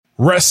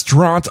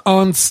Restaurant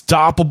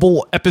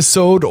Unstoppable,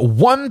 episode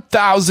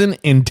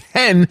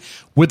 1010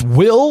 with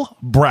Will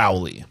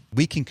Brawley.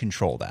 We can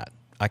control that.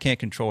 I can't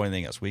control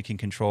anything else. We can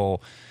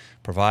control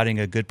providing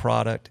a good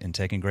product and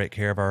taking great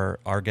care of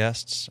our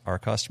guests, our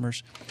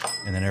customers,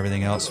 and then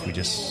everything else, we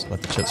just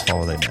let the chips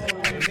fall where they may.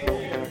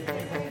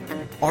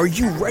 Are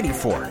you ready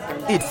for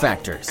it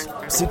factors,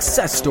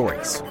 success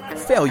stories,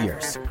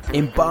 failures,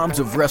 and bombs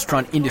of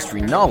restaurant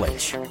industry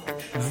knowledge?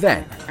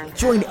 Then,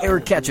 join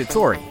Eric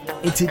Cacciatore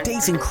and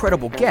today's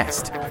incredible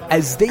guest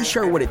as they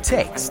share what it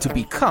takes to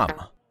become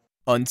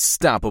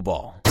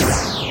unstoppable.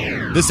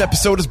 This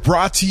episode is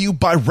brought to you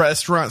by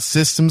Restaurant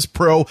Systems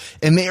Pro,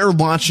 and they are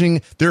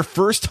launching their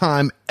first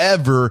time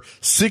ever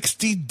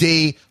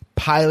 60-day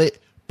pilot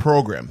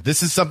program.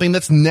 This is something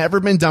that's never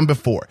been done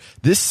before.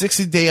 This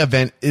 60-day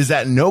event is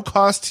at no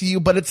cost to you,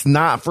 but it's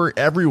not for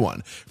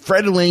everyone.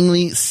 Fred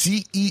Langley,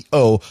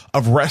 CEO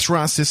of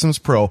Restaurant Systems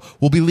Pro,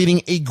 will be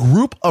leading a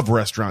group of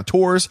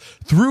restaurateurs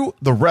through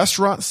the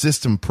Restaurant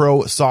System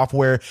Pro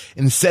software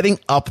and setting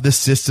up the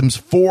systems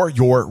for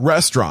your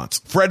restaurants.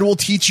 Fred will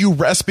teach you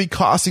recipe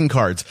costing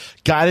cards,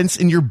 guidance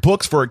in your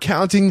books for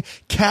accounting,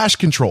 cash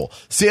control,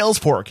 sales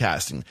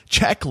forecasting,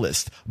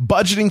 checklist,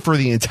 budgeting for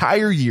the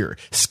entire year,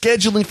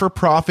 scheduling for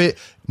profit,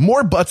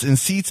 more butts and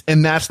seats,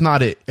 and that's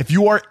not it. If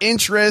you are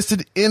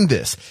interested in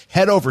this,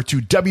 head over to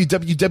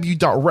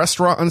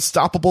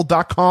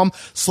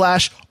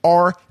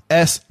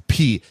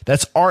www.restaurantunstoppable.com/RSP.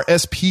 That's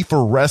RSP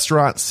for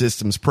Restaurant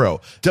Systems Pro.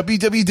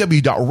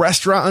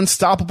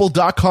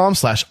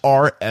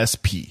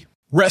 www.restaurantunstoppable.com/RSP.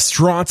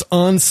 Restaurant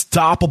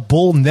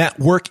Unstoppable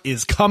Network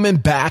is coming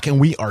back, and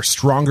we are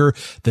stronger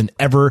than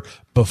ever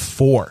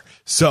before.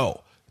 So,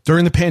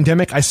 during the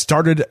pandemic, I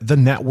started the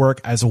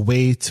network as a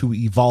way to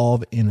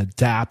evolve and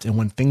adapt. And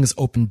when things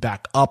opened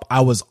back up,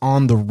 I was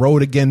on the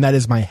road again. That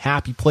is my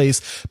happy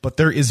place, but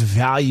there is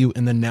value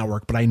in the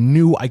network. But I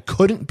knew I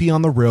couldn't be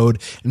on the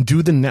road and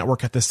do the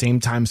network at the same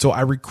time. So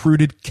I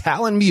recruited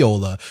Callan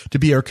Miola to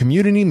be our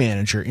community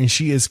manager, and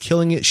she is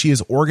killing it. She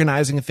is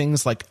organizing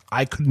things like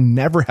I could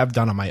never have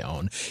done on my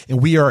own.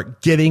 And we are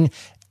getting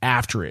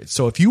after it.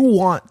 So if you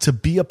want to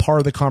be a part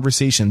of the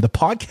conversation, the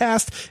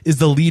podcast is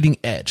the leading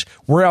edge.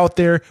 We're out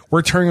there,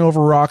 we're turning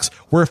over rocks,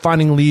 we're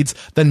finding leads.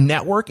 The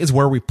network is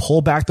where we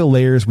pull back the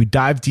layers, we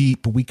dive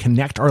deep, but we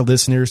connect our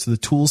listeners to the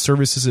tools,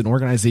 services, and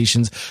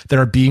organizations that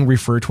are being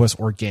referred to us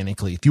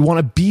organically. If you want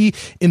to be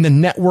in the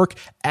network,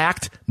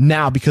 act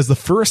now, because the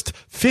first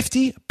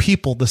 50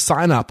 people to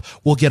sign up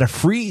will get a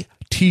free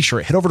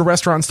t-shirt. Head over to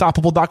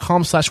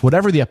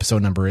restaurantunstoppable.com/whatever the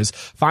episode number is.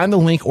 Find the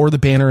link or the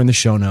banner in the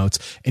show notes,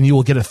 and you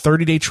will get a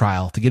 30-day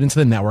trial to get into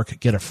the network,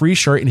 get a free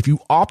shirt. And if you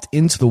opt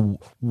into the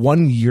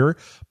 1-year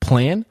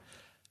plan,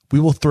 we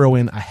will throw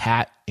in a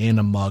hat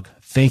and a mug.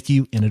 Thank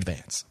you in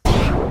advance.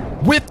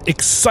 With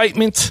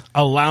excitement,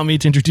 allow me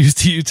to introduce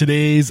to you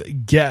today's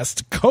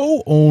guest,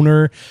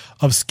 co-owner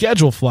of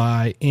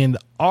Schedulefly and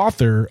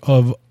author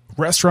of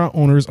Restaurant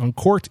Owners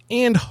Uncorked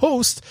and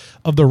host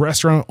of the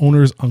Restaurant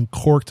Owners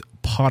Uncorked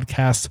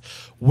podcast,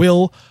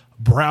 Will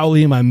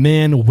Brawley. My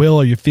man,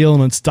 Will, are you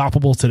feeling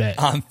unstoppable today?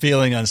 I'm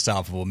feeling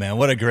unstoppable, man.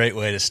 What a great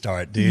way to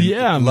start, dude.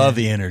 Yeah, love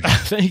the energy.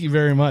 Thank you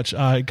very much.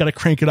 Got to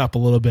crank it up a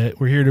little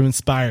bit. We're here to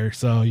inspire,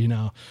 so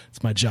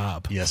it's my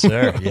job. Yes,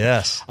 sir.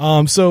 Yes.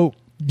 So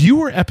you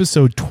were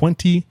episode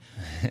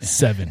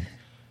 27.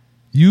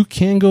 You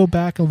can go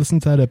back and listen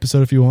to that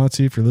episode if you want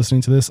to. If you're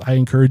listening to this, I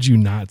encourage you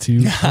not to,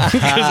 because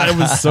I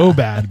was so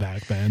bad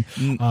back then.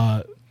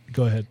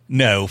 Go ahead.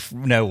 No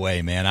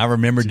way, man. I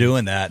remember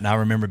doing that, and I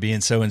remember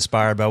being so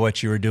inspired by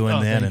what you were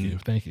doing then.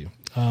 Thank you.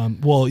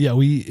 Well, yeah,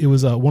 it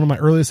was one of my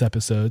earliest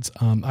episodes.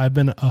 I've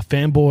been a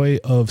fanboy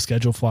of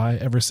Schedulefly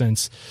ever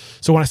since.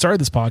 So when I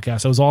started this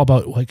podcast, I was all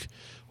about like,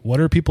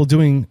 what are people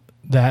doing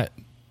that,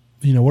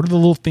 what are the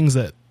little things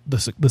that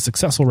the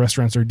successful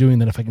restaurants are doing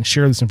that if I can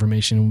share this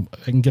information,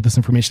 I can get this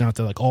information out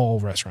to like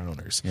all restaurant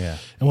owners. Yeah.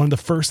 And one of the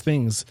first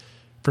things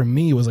for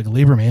me was like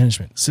labor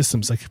management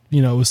systems. Like,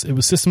 it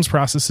was systems,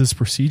 processes,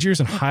 procedures,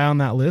 and high on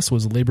that list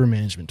was a labor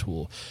management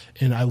tool.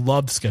 And I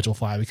loved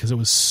Schedulefly because it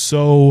was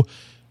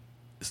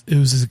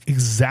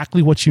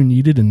exactly what you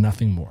needed and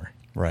nothing more.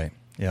 Right.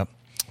 Yep.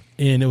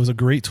 And it was a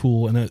great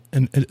tool, and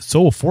it's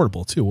so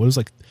affordable too. It was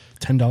like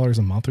 $10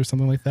 a month or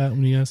something like that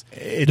when you guys,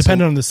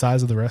 depending on the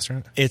size of the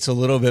restaurant. It's a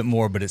little bit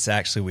more, but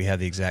we have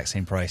the exact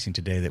same pricing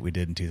today that we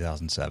did in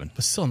 2007.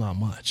 But still not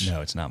much. No,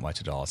 it's not much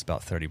at all. It's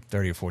about 30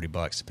 or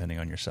 $40 depending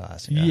on your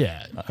size.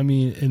 Yeah. I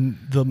mean, and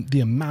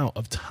the amount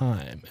of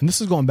time, and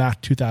this is going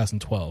back to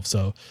 2012.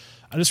 So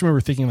I just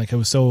remember thinking like it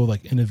was so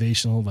like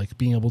innovational, like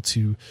being able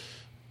to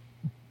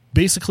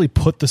basically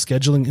put the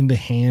scheduling in the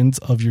hands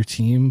of your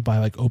team by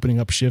like opening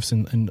up shifts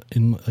and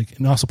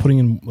also putting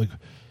in like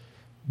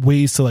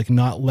ways to like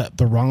not let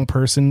the wrong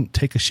person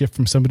take a shift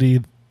from somebody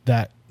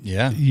that,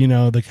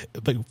 like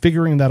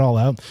figuring that all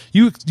out.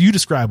 You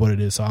describe what it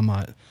is, so I'm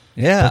not.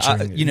 Yeah.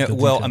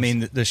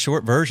 The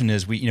short version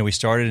is we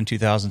started in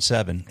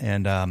 2007,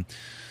 and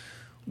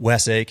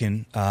Wes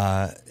Aiken,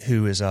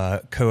 who is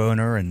a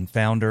co-owner and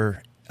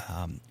founder,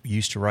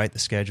 used to write the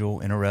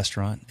schedule in a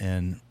restaurant,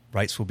 and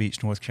Wrightsville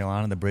Beach, North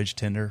Carolina, the bridge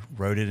tender,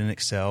 wrote it in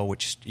Excel,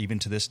 which even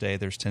to this day,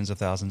 there's tens of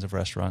thousands of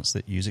restaurants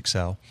that use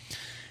Excel,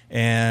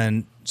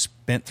 and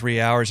spent 3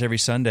 hours every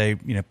Sunday,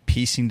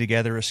 piecing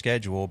together a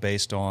schedule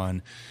based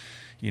on,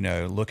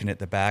 looking at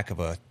the back of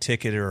a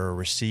ticket or a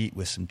receipt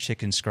with some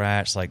chicken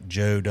scratch, like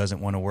Joe doesn't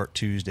want to work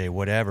Tuesday,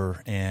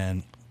 whatever.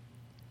 And,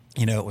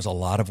 it was a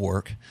lot of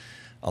work,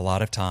 a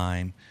lot of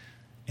time.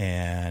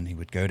 And he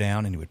would go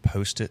down and he would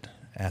post it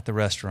at the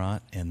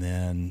restaurant, and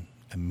then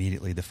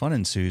immediately the fun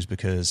ensues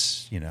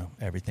because,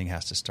 everything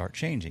has to start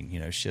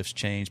changing. Shifts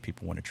change.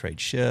 People want to trade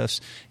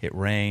shifts. It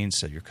rains,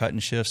 so you're cutting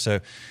shifts.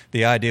 So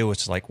the idea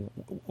was like,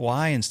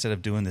 why instead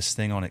of doing this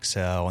thing on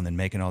Excel and then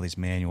making all these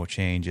manual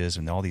changes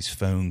and all these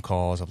phone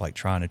calls of like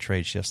trying to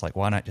trade shifts, like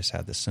why not just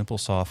have this simple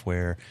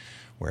software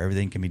where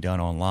everything can be done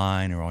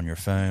online or on your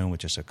phone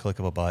with just a click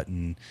of a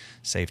button,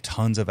 save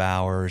tons of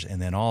hours,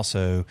 and then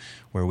also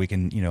where we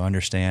can,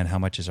 understand how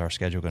much is our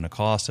schedule going to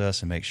cost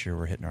us and make sure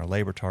we're hitting our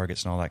labor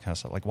targets and all that kind of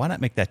stuff. Like, why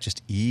not make that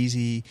just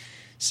easy,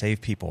 save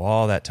people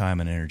all that time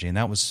and energy? And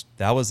that was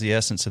the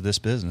essence of this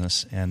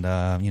business.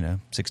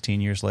 And,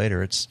 16 years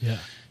later,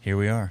 here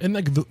we are. And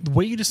like the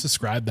way you just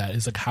described that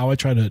is like how I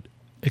try to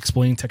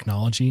explain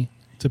technology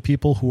to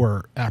people who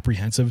are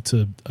apprehensive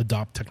to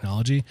adopt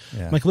technology.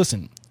 Yeah. Like,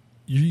 listen,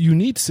 you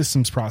need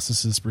systems,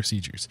 processes,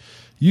 procedures.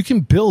 You can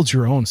build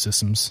your own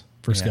systems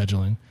for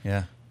scheduling.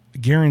 Yeah.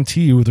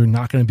 Guarantee you they're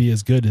not going to be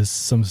as good as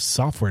some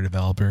software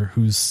developer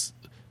who's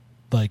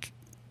like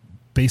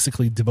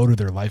basically devoted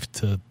their life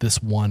to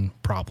this one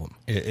problem.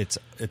 It's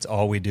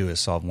all we do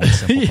is solve one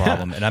simple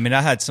problem. And I mean,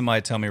 I had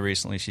somebody tell me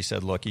recently, she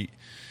said, look, it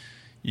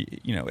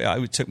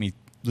took me,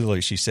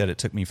 literally, she said it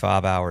took me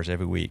 5 hours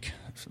every week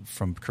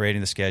from creating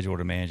the schedule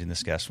to managing the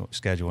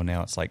schedule, and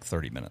now it's like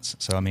 30 minutes.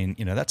 So, I mean,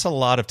 that's a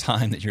lot of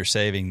time that you're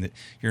saving, that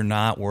you're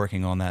not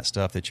working on that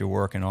stuff that you're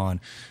working on,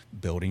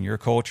 building your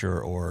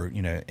culture or,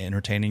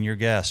 entertaining your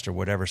guests or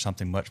whatever,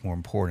 something much more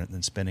important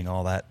than spending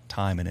all that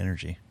time and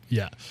energy.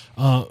 Yeah.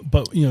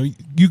 But,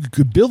 you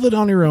could build it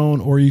on your own,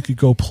 or you could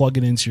go plug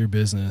it into your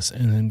business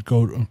and then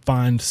go and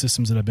find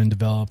systems that have been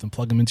developed and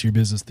plug them into your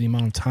business. The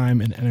amount of time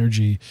and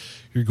energy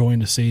you're going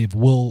to save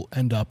will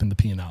end up in the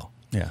P&L.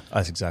 Yeah,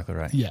 that's exactly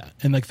right. Yeah.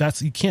 And like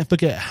you can't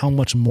look at how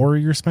much more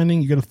you're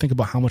spending. You got to think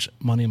about how much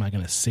money am I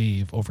going to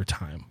save over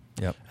time.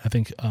 Yep. I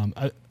think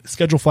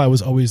Schedulefly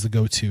was always the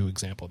go-to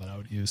example that I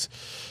would use.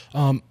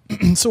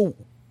 So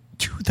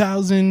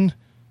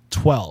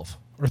 2012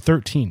 or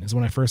 13 is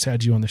when I first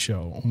had you on the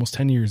show, almost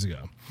 10 years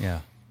ago. Yeah.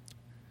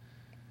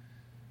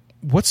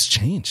 What's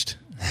changed?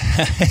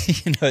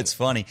 It's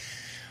funny.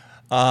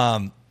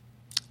 Well,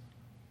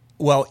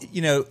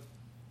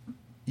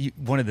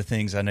 one of the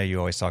things I know you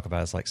always talk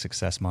about is like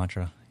success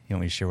mantra. You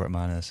want me to share what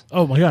mine is?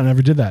 Oh my God, I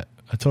never did that.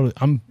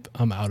 I'm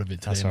out of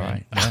it today. That's all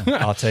man. right.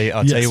 Yeah. I'll tell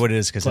you what it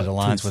is, because it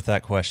aligns with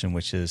that question,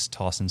 which is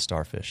tossing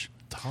starfish.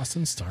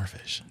 Tossing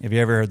starfish. Have you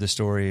ever heard the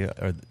story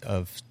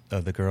of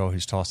the girl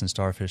who's tossing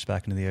starfish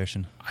back into the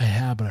ocean? I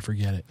have, but I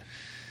forget it.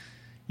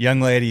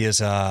 Young lady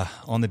is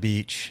on the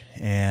beach,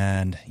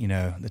 and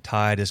the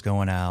tide is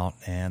going out,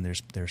 and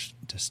there's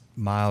just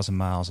miles and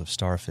miles of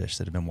starfish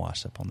that have been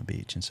washed up on the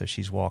beach, and so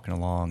she's walking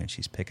along and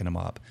she's picking them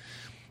up,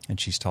 and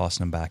she's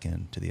tossing them back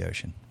into the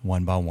ocean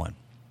one by one.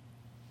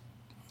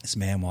 This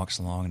man walks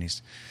along and he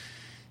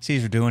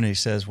sees her doing it. He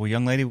says, "Well,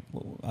 young lady,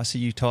 I see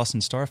you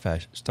tossing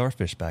starfish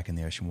back in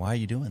the ocean. Why are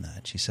you doing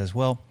that?" She says,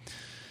 "Well,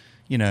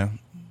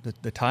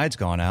 the tide's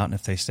gone out, and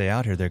if they stay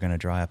out here, they're going to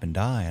dry up and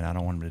die, and I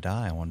don't want them to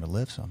die. I want them to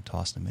live, so I'm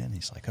tossing them in."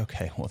 He's like,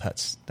 "Okay, well,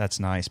 that's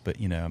nice, but,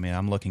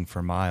 I'm looking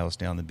for miles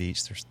down the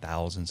beach. There's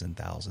thousands and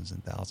thousands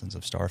and thousands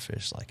of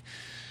starfish. Like,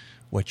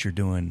 what you're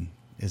doing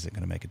isn't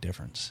going to make a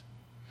difference."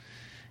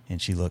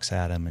 And she looks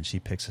at him, and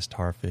she picks a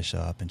starfish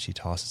up, and she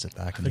tosses it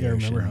back in the ocean.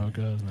 I remember how it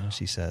goes now.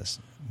 She says,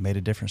 "Made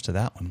a difference to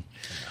that one."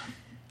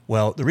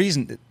 Well, the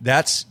reason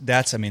that's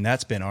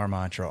been our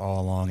mantra all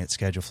along at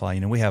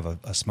Schedulefly. We have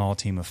a small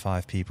team of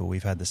 5 people.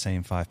 We've had the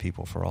same 5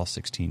 people for all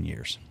 16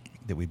 years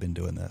that we've been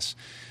doing this.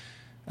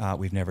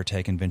 We've never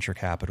taken venture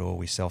capital.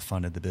 We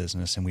self-funded the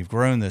business, and we've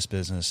grown this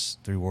business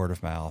through word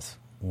of mouth,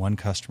 one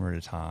customer at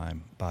a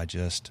time, by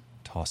just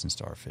tossing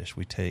starfish.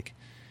 We take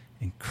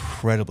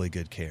incredibly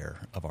good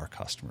care of our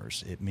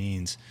customers. It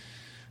means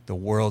the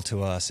world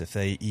to us if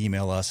they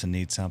email us and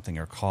need something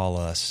or call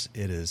us.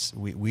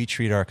 We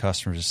treat our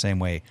customers the same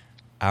way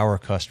our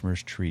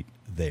customers treat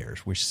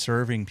theirs. We're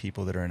serving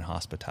people that are in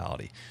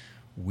hospitality.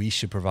 We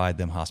should provide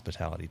them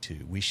hospitality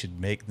too. We should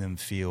make them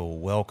feel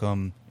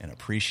welcome and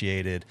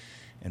appreciated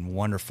and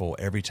wonderful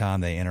every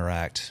time they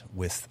interact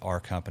with our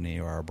company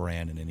or our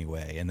brand in any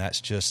way. And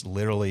that's just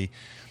literally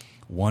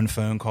one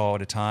phone call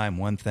at a time,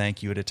 one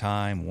thank you at a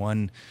time,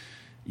 one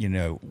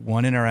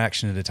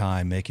interaction at a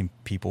time, making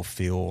people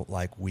feel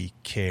like we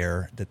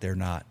care, that they're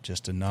not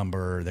just a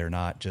number. They're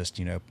not just,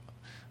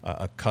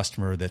 a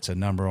customer that's a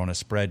number on a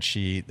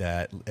spreadsheet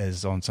that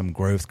is on some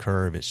growth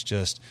curve. It's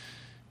just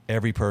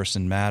every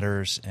person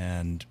matters.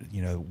 And,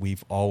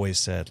 we've always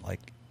said, like,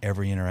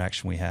 every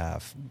interaction we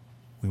have,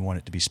 we want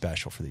it to be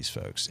special for these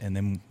folks. And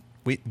then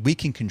we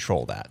can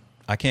control that.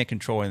 I can't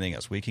control anything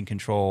else. We can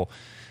control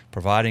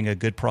providing a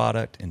good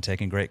product and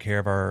taking great care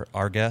of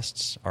our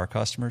guests, our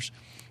customers.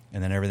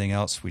 And then everything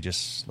else, we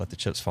just let the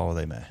chips fall where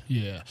they may.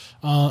 Yeah.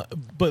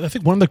 But I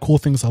think one of the cool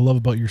things I love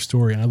about your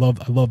story, and I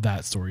love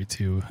that story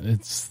too,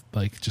 it's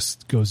like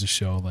just goes to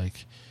show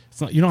like it's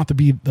not, you don't have to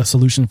be the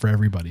solution for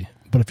everybody,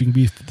 but if you can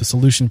be the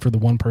solution for the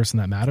one person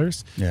that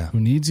matters, who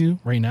needs you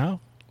right now,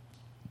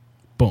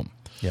 boom.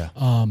 Yeah.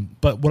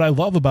 But what I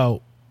love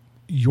about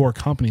your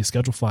company,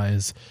 Schedulefly,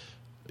 is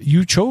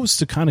you chose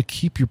to kind of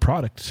keep your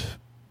product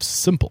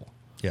simple.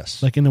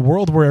 Yes. Like in a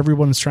world where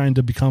everyone's trying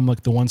to become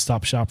like the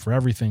one-stop shop for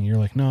everything, you're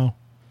like, no,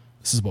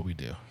 this is what we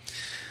do.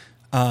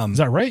 Is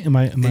that right? Am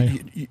I?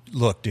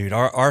 Look, dude,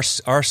 our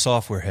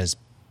software has,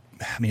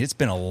 I mean, it's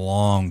been a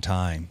long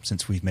time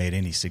since we've made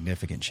any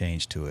significant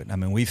change to it. I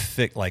mean, we've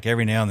fixed, like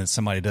every now and then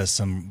somebody does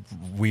some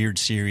weird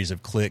series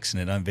of clicks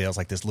and it unveils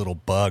like this little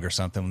bug or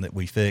something that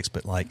we fix.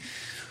 But like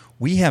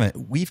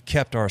we've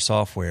kept our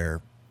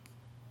software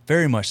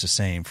very much the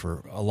same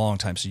for a long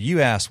time. So you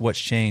asked what's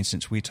changed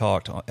since we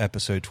talked on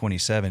episode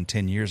 27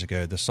 10 years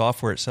ago. The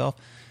software itself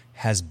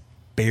has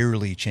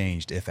barely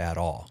changed, if at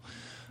all,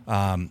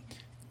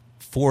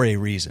 for a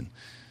reason.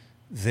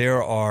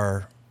 There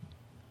are,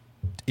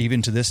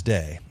 even to this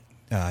day,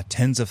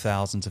 tens of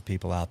thousands of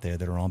people out there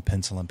that are on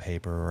pencil and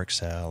paper or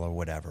Excel or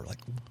whatever. Like,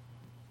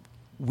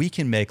 we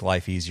can make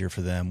life easier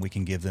for them. We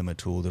can give them a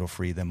tool that'll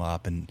free them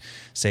up and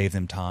save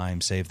them time,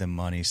 save them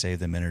money, save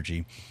them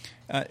energy.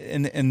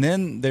 And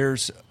then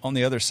there's, on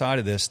the other side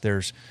of this,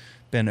 there's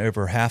been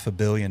over $500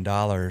 million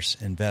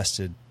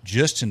invested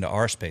just into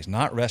our space,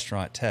 not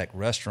restaurant tech,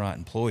 restaurant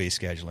employee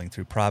scheduling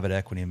through private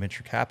equity and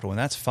venture capital, and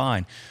that's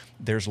fine.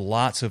 There's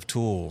lots of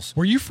tools.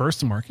 Were you first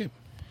to market?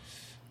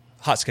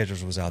 Hot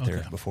Schedulers was out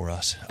there before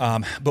us.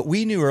 But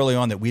we knew early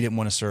on that we didn't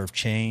want to serve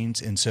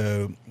chains, and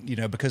so,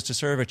 because to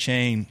serve a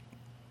chain,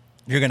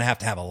 you're going to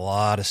have a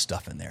lot of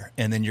stuff in there.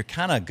 And then you're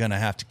kind of going to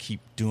have to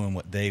keep doing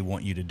what they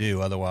want you to do.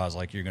 Otherwise,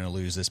 like, you're going to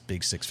lose this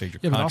big six-figure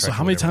contract. But also,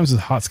 how many times has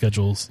Hot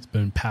Schedules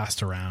been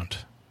passed around?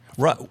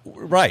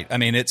 Right. I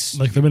mean, it's...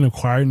 Like, they've been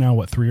acquired now,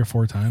 3 or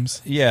 4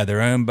 times? Yeah,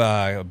 they're owned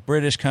by a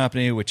British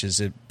company, which is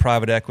a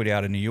private equity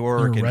out of New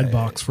York. Or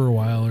Redbox for a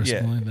while or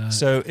something like that.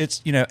 So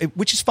it's,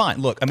 which is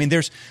fine. Look, I mean,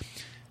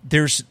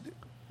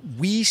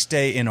 we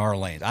stay in our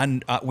lane.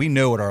 We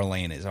know what our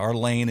lane is. Our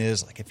lane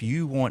is, like, if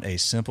you want a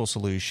simple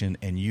solution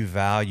and you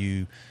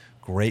value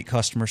great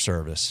customer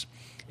service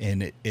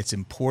and it's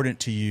important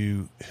to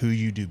you who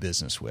you do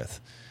business with,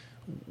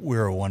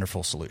 we're a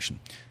wonderful solution.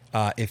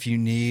 If you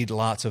need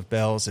lots of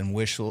bells and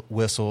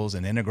whistles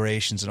and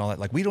integrations and all that,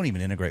 like, we don't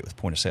even integrate with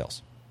point of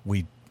sales.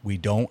 We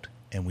don't,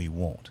 and we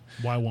won't.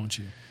 Why won't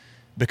you?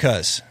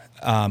 Because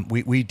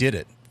we did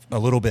it a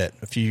little bit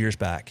a few years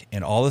back,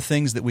 and all the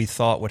things that we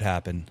thought would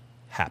happen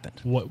happened.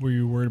 What were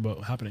you worried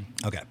about happening?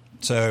 Okay.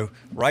 So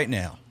right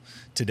now,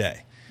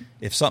 today,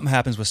 if something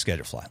happens with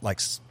Schedulefly, like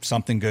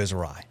something goes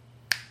awry,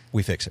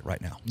 we fix it right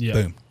now. Yeah.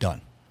 Boom,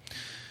 done.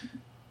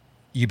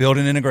 You build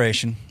an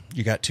integration,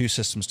 you got 2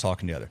 systems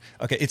talking together.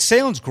 Okay, it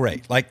sounds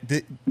great. Like,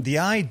 the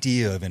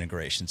idea of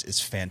integrations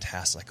is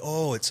fantastic. Like,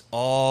 oh, it's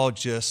all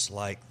just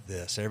like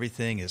this.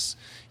 Everything is,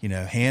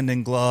 hand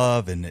in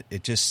glove, and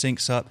it just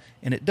syncs up.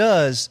 And it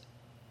does.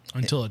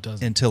 Until it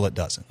doesn't. Until it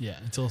doesn't. Yeah,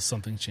 until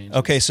something changes.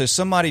 Okay, so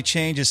somebody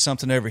changes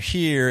something over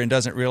here and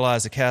doesn't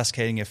realize the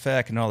cascading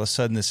effect, and all of a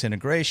sudden this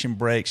integration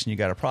breaks and you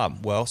got a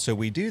problem. Well, so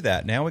we do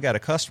that. Now we got a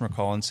customer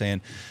calling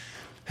saying,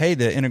 hey,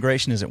 the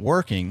integration isn't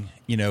working.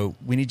 We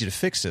need you to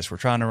fix this. We're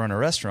trying to run a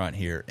restaurant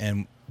here.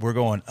 And we're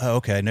going, oh,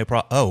 okay, no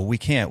problem. Oh, we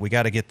can't. We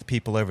got to get the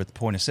people over at the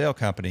point of sale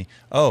company.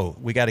 Oh,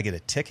 we got to get a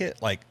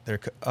ticket? Like,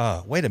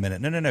 wait a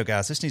minute. No,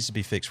 guys, this needs to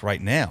be fixed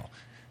right now.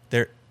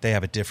 They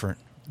have a different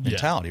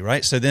mentality,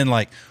 right? So then,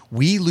 like,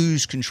 we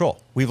lose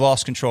control. We've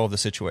lost control of the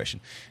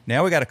situation.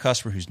 Now we got a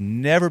customer who's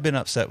never been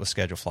upset with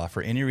Schedulefly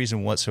for any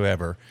reason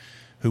whatsoever,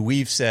 who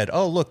we've said,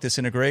 oh, look, this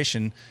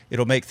integration,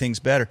 it'll make things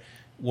better.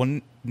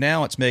 Well,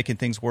 now it's making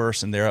things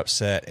worse, and they're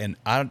upset. And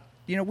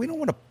we don't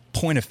want to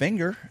point a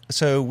finger.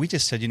 So we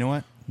just said, you know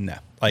what? No.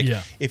 Like,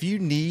 if you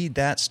need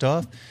that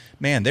stuff,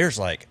 man, there's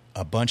like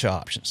a bunch of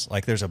options.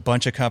 Like, there's a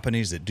bunch of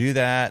companies that do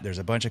that. There's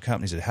a bunch of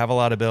companies that have a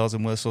lot of bells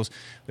and whistles.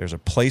 There's a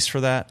place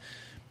for that.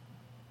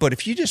 But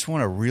if you just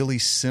want a really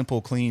simple,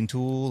 clean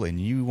tool,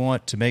 and you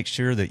want to make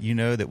sure that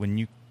that when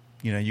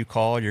you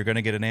call, you're going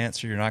to get an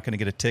answer, you're not going to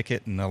get a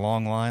ticket and a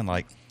long line.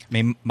 Like, I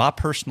mean, my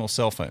personal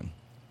cell phone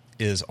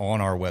is on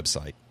our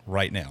website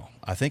right now,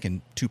 I think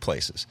in 2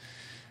 places.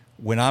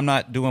 When I'm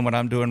not doing what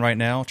I'm doing right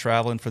now,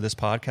 traveling for this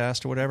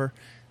podcast or whatever,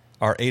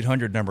 our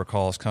 800 number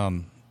calls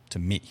come to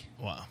me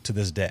to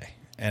this day,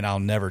 and I'll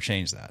never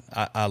change that.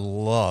 I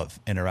love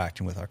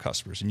interacting with our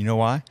customers. And you know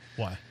why?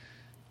 Why?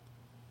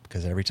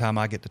 Because every time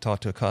I get to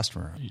talk to a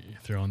customer, you're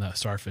throwing that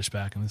starfish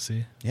back in the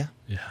sea. Yeah,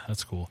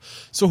 that's cool.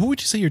 So, who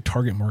would you say your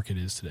target market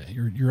is today?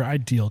 Your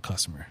ideal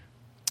customer?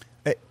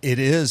 It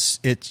is.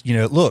 It's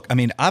Look, I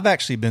mean, I've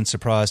actually been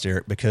surprised,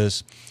 Eric,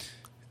 because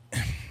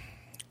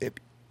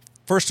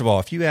first of all,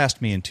 if you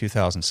asked me in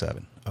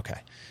 2007,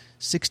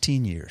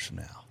 16 years from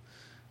now,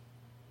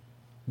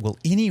 will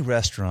any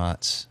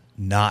restaurants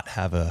not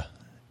have a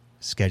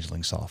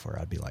scheduling software,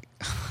 I'd be like,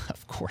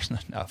 of course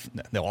not.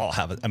 No, they'll all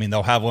have it. I mean,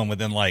 they'll have one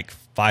within like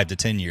 5 to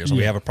 10 years.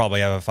 We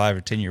probably have a 5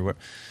 or 10 year.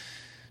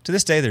 To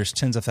this day, there's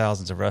tens of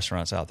thousands of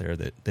restaurants out there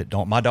that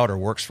don't. My daughter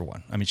works for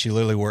one. I mean, she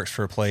literally works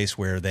for a place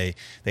where they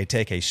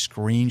take a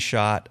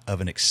screenshot of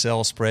an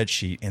Excel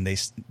spreadsheet, and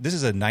this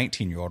is a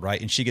 19-year-old,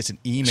 right? And she gets an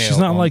email. She's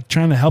not like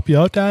trying to help you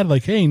out, Dad.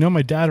 Like, hey,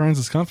 my dad runs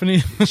this company.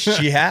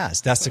 She has.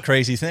 That's the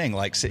crazy thing.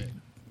 Like,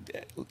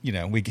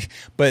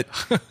 but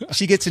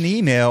she gets an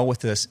email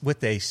with a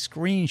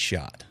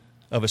screenshot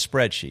of a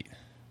spreadsheet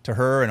to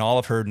her and all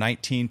of her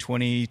 19,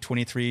 20,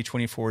 23,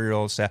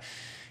 24-year-old staff.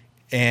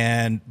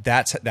 And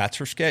that's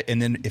her schedule.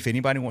 And then if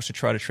anybody wants to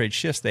try to trade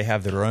shifts, they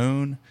have their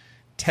own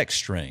text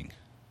string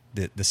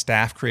that the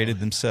staff created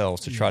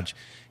themselves to try to.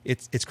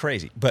 It's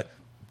crazy, but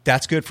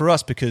that's good for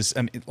us because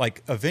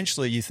like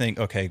eventually you think,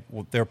 okay,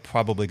 well they're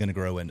probably going to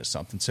grow into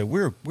something. So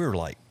we're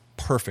like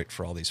perfect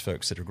for all these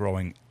folks that are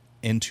growing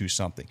into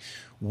something.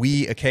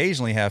 We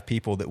occasionally have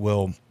people that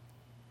will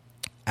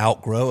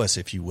outgrow us,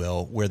 if you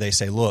will, where they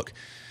say, look,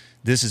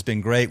 this has been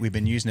great. We've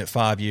been using it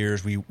 5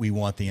 years. We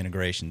want the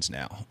integrations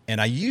now.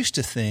 And I used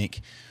to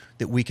think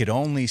that we could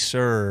only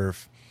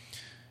serve,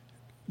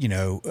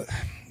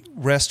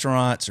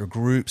 restaurants or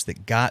groups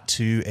that got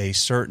to a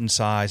certain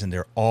size and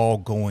they're all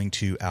going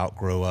to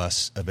outgrow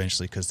us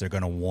eventually because they're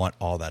going to want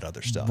all that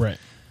other stuff. Right.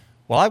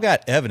 Well, I've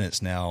got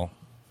evidence now,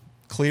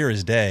 clear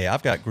as day.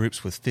 I've got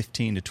groups with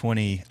 15 to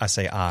 20.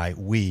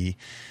 We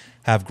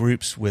have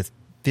groups with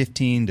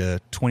 15 to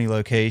 20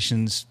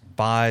 locations,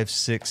 500,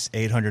 600,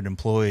 800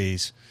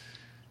 employees,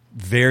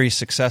 very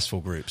successul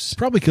groups.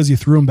 Probably because you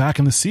threw them back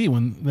in the sea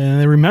when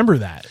they remember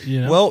that.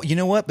 Well, you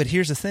know what? But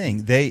here's the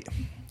thing: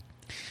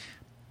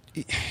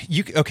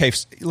 okay.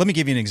 Let me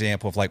give you an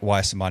example of like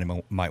why somebody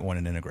might want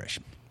an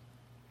integration.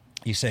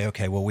 You say,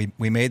 okay, well,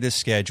 we made this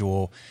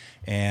schedule,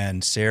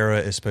 and Sarah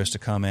is supposed to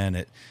come in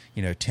at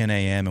 10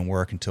 a.m. and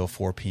work until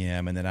 4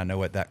 p.m. and then I know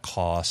what that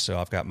costs, so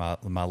I've got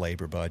my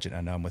labor budget.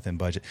 I know I'm within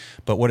budget.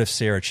 But what if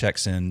Sarah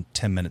checks in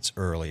 10 minutes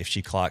early? If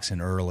she clocks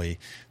in early,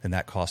 then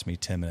that costs me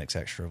 10 minutes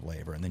extra of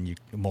labor, and then you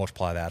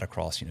multiply that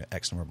across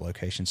X number of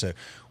locations. So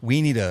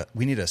we need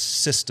a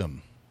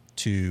system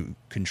to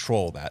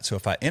control that. So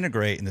if I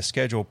integrate and the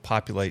schedule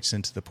populates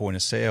into the point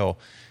of sale,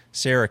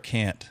 Sarah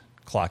can't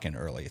clock in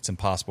early. It's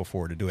impossible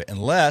for her to do it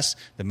unless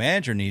the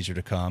manager needs her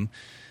to come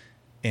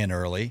in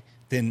early.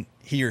 Then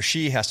he or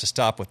she has to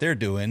stop what they're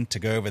doing to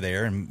go over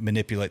there and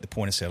manipulate the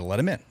point of sale to let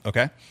them in.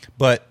 Okay,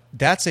 but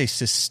that's a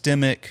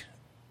systemic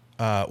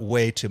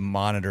way to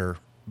monitor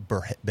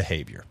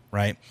behavior,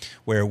 right?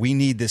 Where we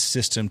need this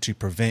system to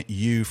prevent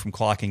you from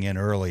clocking in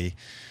early.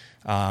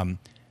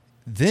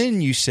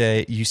 Then you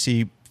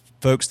see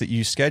folks that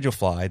use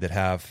Schedulefly that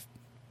have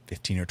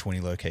 15 or 20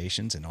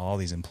 locations and all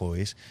these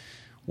employees.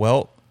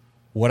 Well,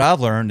 what I've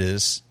learned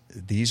is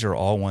these are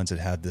all ones that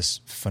have this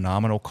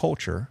phenomenal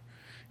culture,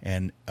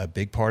 and a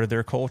big part of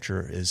their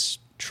culture is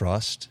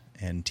trust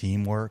and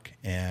teamwork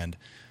and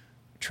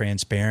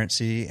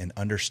transparency and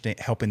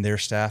helping their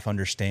staff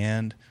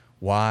understand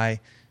why,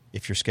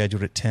 if you're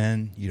scheduled at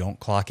 10, you don't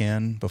clock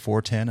in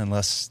before 10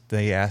 unless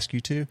they ask you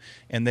to,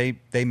 and they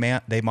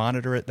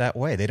monitor it that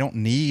way. They don't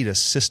need a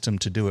system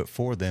to do it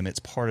for them. It's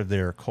part of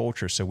their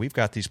culture. So we've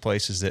got these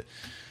places that,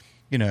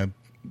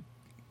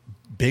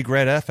 Big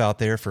Red F out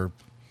there for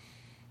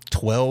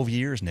 12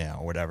 years now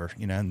or whatever,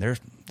 and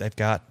they've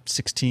got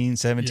 16,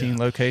 17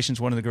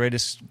 locations, one of the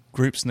greatest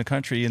groups in the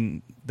country,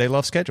 and they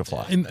love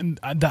Schedulefly. And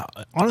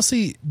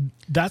honestly,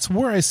 that's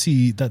where I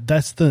see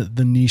that's the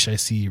niche I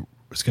see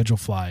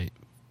Schedulefly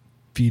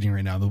feeding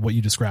right now, what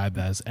you described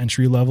as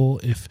entry level.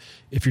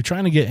 If you're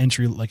trying to get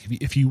entry, like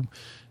if you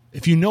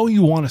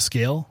you want to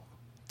scale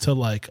to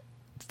like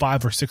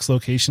 5 or 6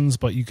 locations,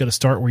 but you got to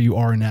start where you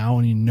are now,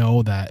 and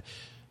that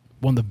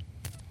one of the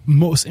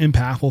most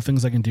impactful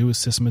things I can do is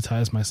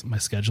systematize my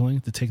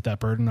scheduling to take that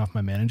burden off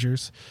my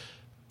managers.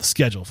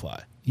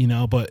 Schedulefly,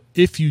 But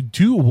if you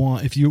do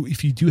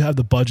have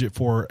the budget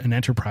for an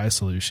enterprise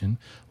solution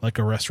like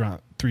a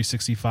Restaurant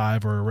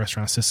 365 or a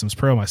Restaurant Systems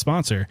Pro, my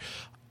sponsor,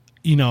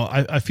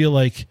 I feel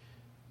like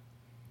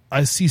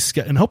I see,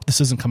 and hope this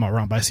doesn't come out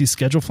wrong, but I see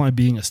Schedulefly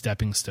being a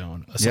stepping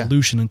stone, a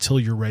solution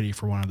until you're ready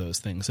for one of those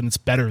things, and it's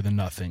better than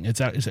nothing.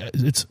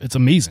 It's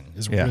amazing.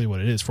 Is really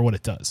what it is for what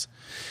it does.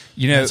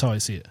 That's how I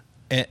see it.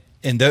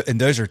 And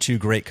those are two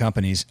great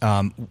companies.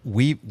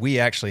 We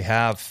actually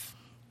have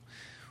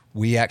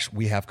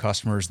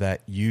customers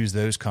that use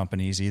those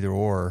companies either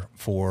or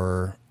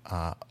for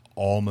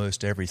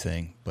almost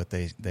everything, but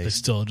they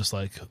still just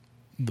like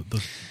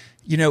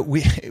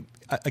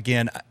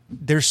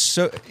there's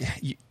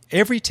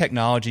every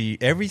technology,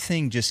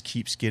 everything just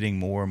keeps getting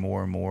more and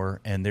more and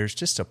more, and there's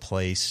just a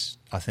place,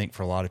 I think,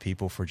 for a lot of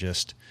people for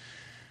just,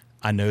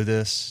 I know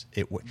this.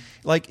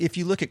 Like if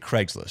you look at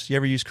Craigslist, you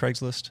ever use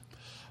Craigslist?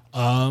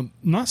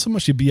 Not so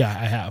much. I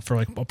have for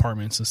like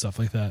apartments and stuff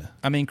like that.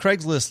 I mean,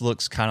 Craigslist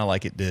looks kind of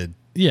like it did.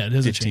 Yeah, it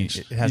hasn't changed.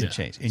 It hasn't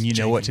changed, and you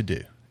know what to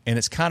do. And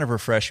it's kind of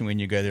refreshing when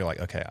you go there, like,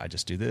 okay, I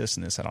just do this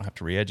and this. I don't have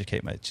to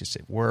re-educate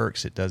it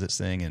works. It does its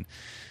thing. And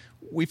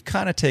we've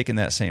kind of taken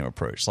that same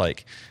approach.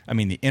 Like, I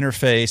mean, the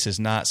interface is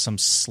not some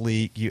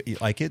sleek,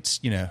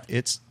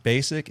 it's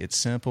basic, it's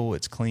simple,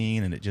 it's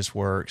clean, and it just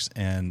works.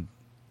 And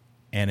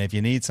if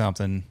you need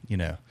something,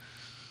 you're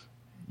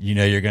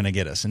going to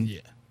get us.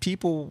 And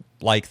people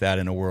like that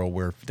in a world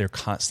where they're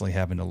constantly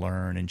having to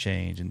learn and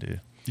change and do.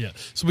 Yeah.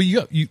 So, but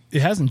it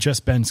hasn't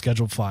just been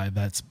Schedulefly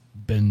that's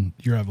been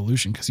your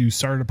evolution, because you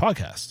started a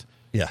podcast.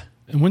 Yeah.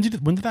 And when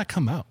did that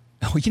come out?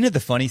 Oh, the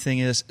funny thing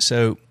is,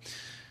 so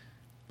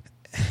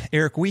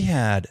Eric, we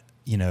had,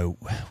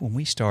 when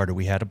we started,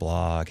 we had a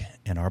blog,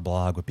 and our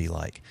blog would be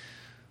like,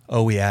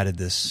 oh, we added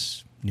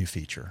this new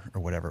feature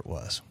or whatever it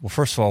was. Well,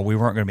 first of all, we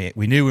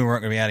knew we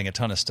weren't going to be adding a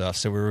ton of stuff,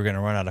 so we were going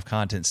to run out of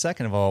content.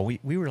 Second of all,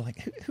 we were like,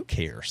 who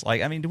cares?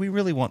 Like, I mean, do we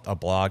really want a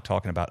blog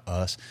talking about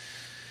us?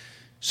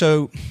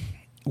 So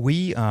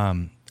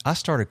I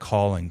started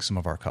calling some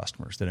of our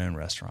customers that own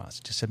restaurants.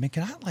 Just said, man,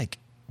 can I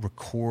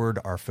record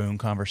our phone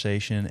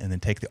conversation and then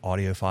take the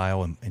audio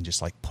file and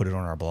just put it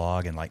on our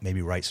blog and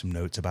maybe write some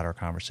notes about our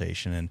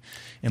conversation.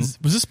 And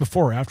was this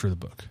before or after the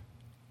book?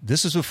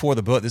 This is before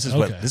the book. This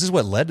is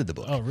what led to the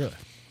book. Oh, really?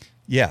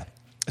 Yeah.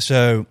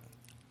 So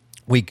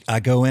I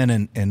go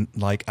in and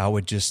I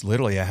would just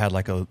literally, I had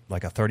like a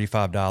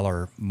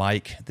 $35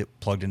 mic that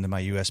plugged into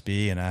my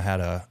USB, and I had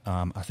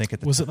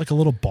was it like a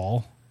little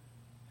ball?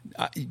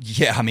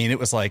 Yeah, I mean, it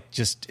was like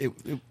it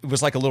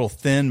was like a little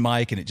thin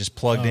mic, and it just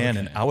plugged in,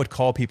 and I would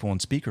call people on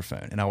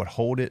speakerphone, and I would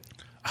hold it,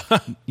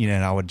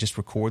 and I would just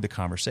record the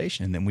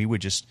conversation, and then we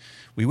would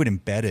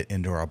embed it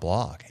into our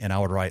blog, and I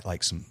would write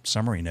some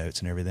summary notes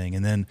and everything,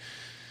 and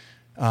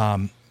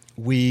then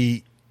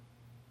we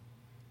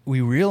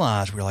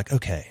realized, we were like,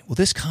 okay, well,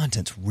 this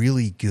content's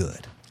really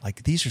good.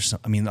 These are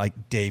some, I mean,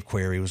 Dave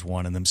Query was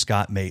one of them.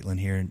 Scott Maitland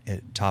here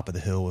at Top of the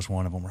Hill was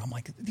one of them, where I'm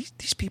like,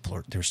 these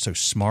people they're so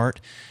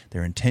smart.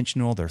 They're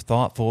intentional. They're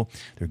thoughtful.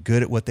 They're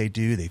good at what they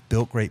do. They've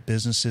built great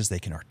businesses. They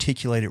can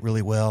articulate it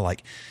really well.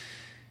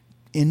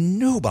 And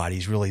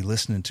nobody's really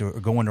listening to or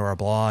going to our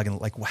blog.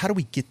 And how do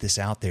we get this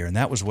out there? And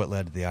that was what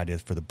led to the idea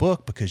for the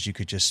book, because you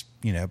could just,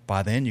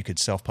 by then you could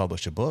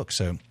self-publish a book.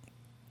 So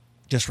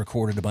just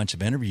recorded a bunch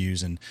of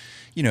interviews and,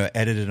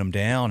 edited them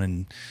down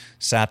and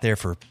sat there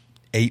for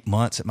 8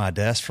 months at my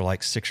desk for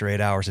 6 or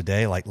 8 hours a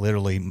day,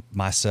 literally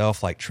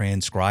myself,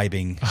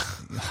 transcribing,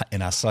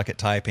 and I suck at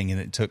typing, and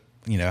it took,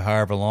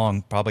 however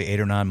long, probably 8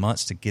 or 9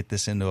 months to get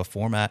this into a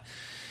format.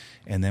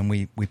 And then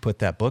we put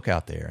that book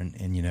out there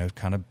and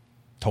kind of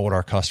told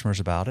our customers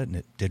about it, and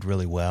it did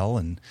really well.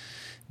 And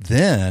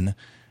then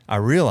I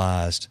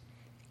realized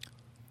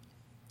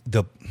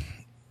the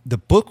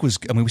book was,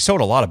 I mean, we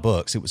sold a lot of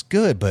books. It was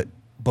good, but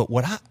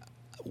what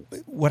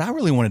I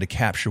really wanted to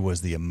capture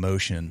was the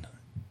emotion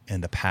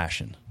and the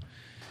passion.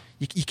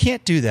 You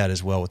can't do that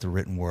as well with the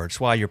written word. It's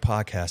why your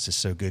podcast is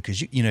so good,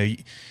 because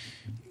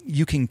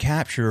you can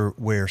capture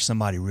where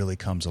somebody really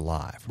comes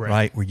alive,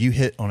 right? Where you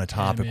hit on a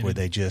topic where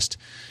they just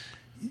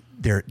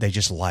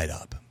light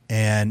up,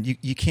 and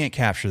you can't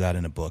capture that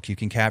in a book. You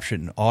can capture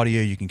it in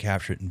audio, you can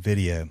capture it in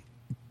video,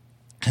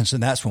 and so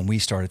that's when we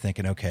started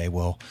thinking, okay,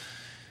 well,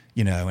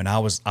 and I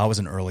was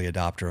an early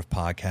adopter of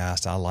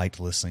podcasts. I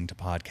liked listening to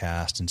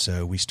podcasts, and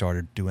so we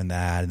started doing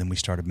that, and then we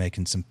started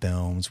making some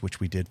films, which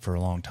we did for a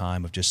long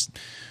time, of just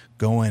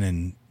going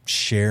and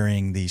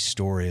sharing these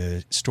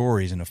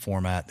stories in a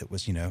format that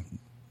was,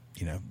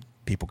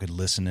 people could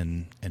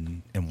listen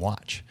and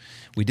watch.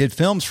 We did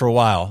films for a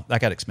while.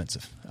 That got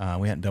expensive.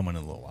 We hadn't done one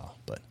in a little while,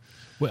 but.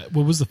 What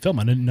was the film?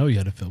 I didn't know you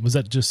had a film. Was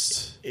that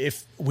just?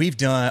 We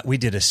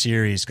did a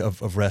series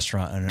of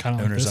restaurant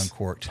owners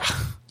uncorked.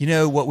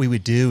 What we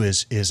would do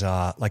is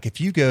if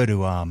you go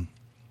to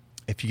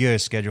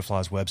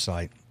Schedulefly's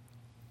website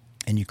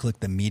and you click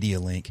the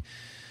media link,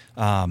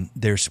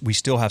 we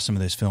still have some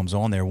of those films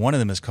on there. One of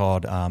them is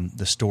called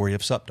The Story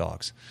of Sup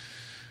Dogs.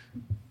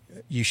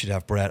 You should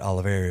have Brett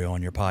Oliverio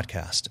on your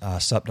podcast.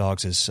 Sup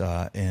Dogs is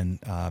in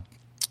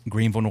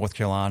Greenville, North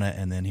Carolina,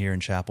 and then here in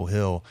Chapel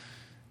Hill.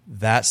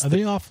 Are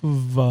they off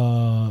of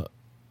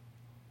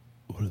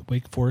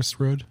Wake Forest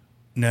Road?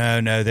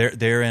 No,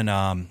 they're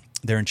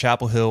in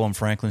Chapel Hill on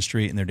Franklin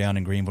Street, and they're down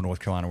in Greenville,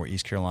 North Carolina, where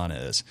East Carolina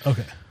is.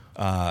 Okay.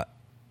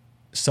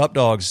 Sup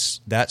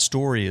Dogs, that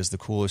story is the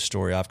coolest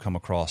story I've come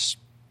across,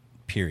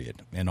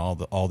 period, in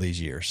all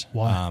these years.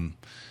 Why?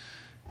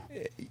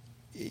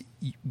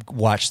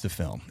 Watch the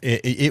film.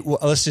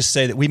 Let's just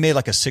say that we made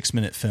a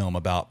 6-minute film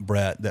about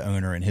Brett, the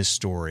owner, and his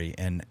story,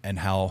 and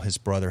how his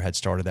brother had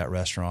started that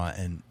restaurant,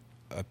 and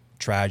a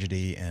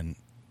tragedy and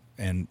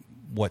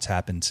what's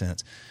happened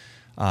since.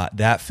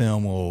 That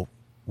film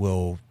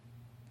will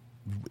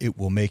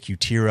make you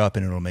tear up,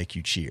 and it'll make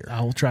you cheer.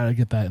 I will try to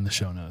get that in the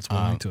show notes.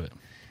 We'll link to it.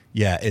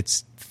 Yeah,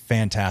 it's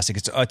fantastic.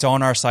 It's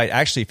on our site.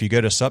 Actually, if you go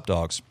to Sup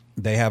Dogs,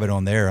 they have it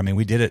on there. I mean,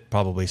 we did it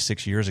probably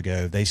 6 years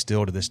ago. They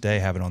still to this day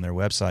have it on their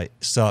website.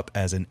 Sup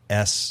as an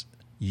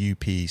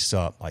S-U-P,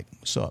 sup, like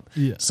sup,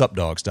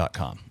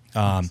 supdogs.com.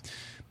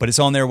 But it's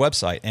on their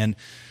website. And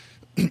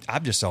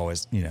I've just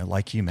always,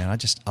 like you, man,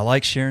 I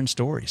like sharing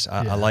stories.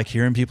 I like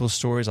hearing people's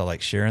stories. I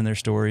like sharing their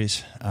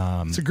stories.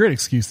 It's a great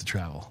excuse to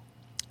travel.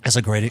 That's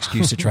a great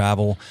excuse to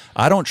travel.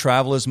 I don't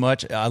travel as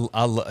much.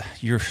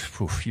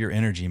 Your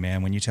energy,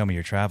 man. When you tell me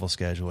your travel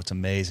schedule, it's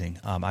amazing.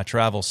 I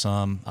travel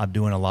some. I'm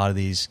doing a lot of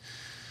these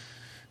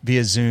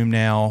via Zoom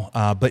now.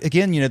 But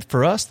again,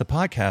 for us, the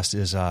podcast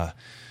is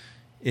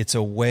it's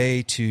a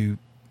way to.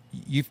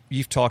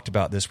 You've talked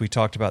about this. We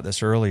talked about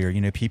this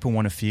earlier. People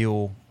want to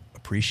feel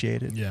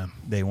appreciated. Yeah.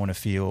 They want to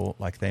feel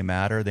like they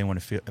matter. They want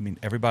to feel.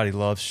 Everybody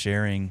loves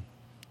sharing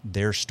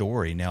their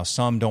story. Now,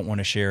 some don't want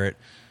to share it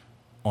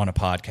on a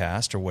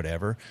podcast or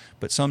whatever,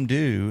 but some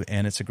do,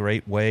 and it's a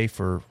great way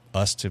for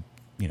us to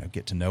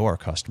get to know our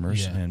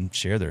customers and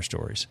share their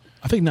stories.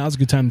 I think now's a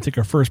good time to take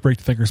our first break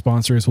to thank our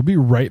sponsors. We'll be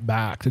right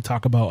back to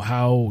talk about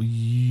how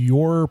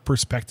your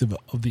perspective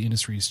of the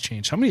industry has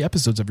changed. How many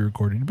episodes have you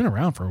recorded? You've been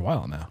around for a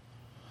while now.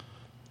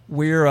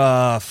 We're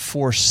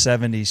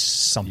 470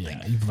 something.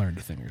 Yeah, you've learned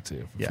a thing or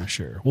two for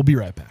sure. We'll be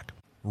right back.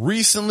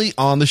 Recently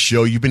on the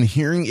show, you've been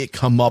hearing it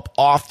come up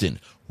often.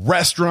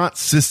 Restaurant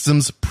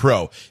Systems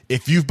Pro.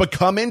 If you've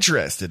become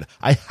interested,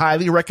 I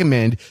highly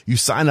recommend you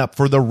sign up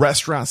for the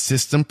Restaurant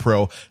System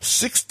Pro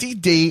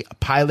 60-day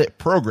pilot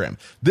program.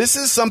 This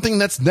is something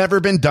that's never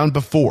been done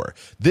before.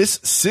 This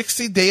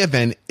 60-day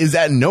event is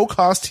at no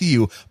cost to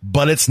you,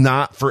 but it's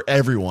not for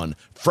everyone.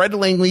 Fred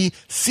Langley,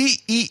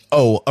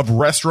 CEO of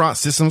Restaurant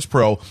Systems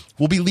Pro,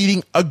 will be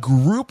leading a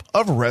group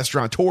of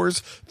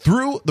restaurateurs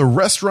through the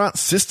Restaurant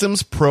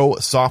Systems Pro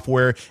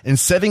software and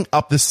setting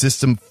up the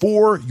system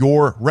for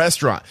your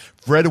restaurant.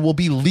 Fred will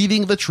be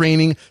leading the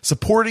training,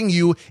 supporting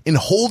you, and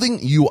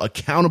holding you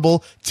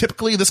accountable.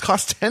 Typically, this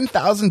costs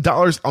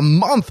 $10,000 a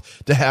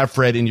month to have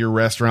Fred in your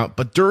restaurant,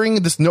 but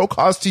during this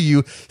no-cost to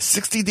you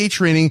 60-day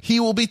training, he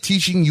will be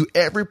teaching you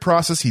every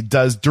process he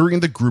does during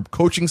the group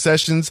coaching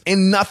sessions,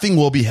 and nothing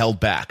will be held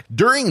back.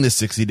 During the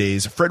 60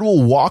 days, Fred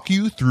will walk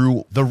you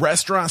through the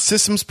Restaurant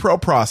Systems Pro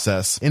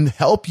process and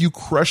help you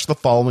crush the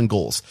following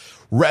goals: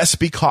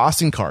 recipe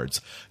costing cards,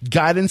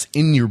 guidance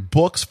in your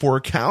books for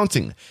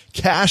accounting,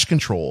 cash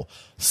control,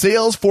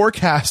 sales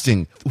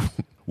forecasting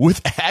with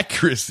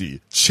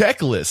accuracy,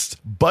 checklist,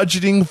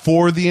 budgeting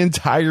for the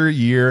entire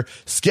year,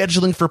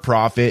 scheduling for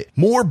profit,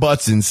 more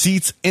butts in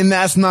seats, and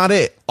that's not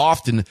it.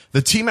 Often,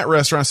 the team at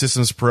Restaurant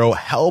Systems Pro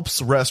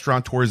helps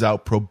restaurateurs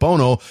out pro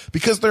bono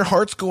because their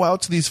hearts go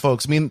out to these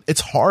folks.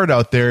 It's hard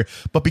out there,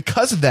 but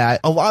because of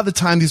that, a lot of the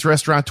time these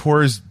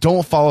restaurateurs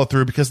don't follow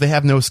through because they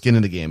have no skin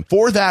in the game.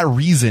 For that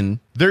reason,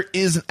 there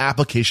is an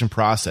application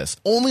process.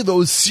 Only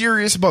those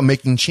serious about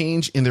making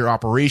change in their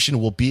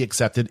operation will be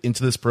accepted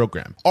into this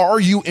program.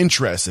 Are you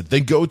interested?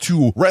 Then go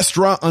to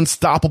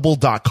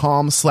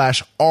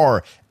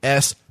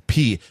restaurantunstoppable.com/RSP.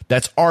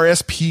 That's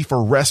RSP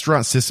for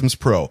Restaurant Systems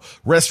Pro.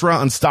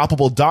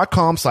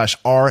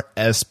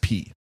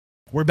 Restaurantunstoppable.com/RSP.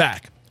 We're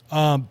back.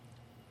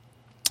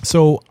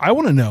 So I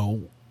want to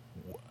know,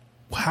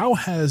 how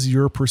has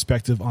your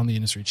perspective on the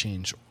industry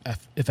changed,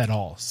 if at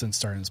all, since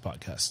starting this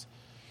podcast?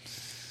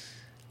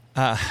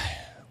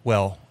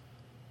 Well,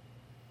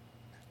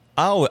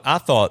 I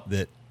thought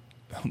that,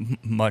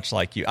 much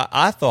like you,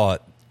 I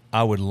thought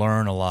I would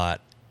learn a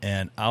lot,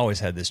 and I always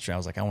had this dream. I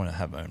was like, I want to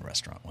have my own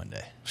restaurant one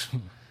day.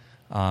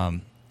 I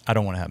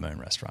don't want to have my own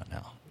restaurant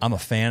now. I'm a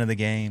fan of the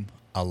game.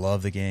 I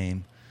love the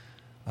game.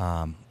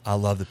 I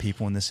love the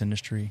people in this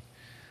industry.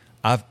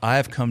 I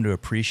have come to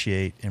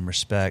appreciate and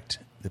respect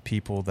the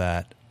people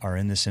that are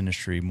in this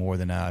industry more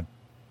than I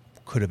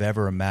could have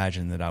ever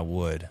imagined that I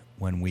would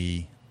when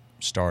we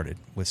started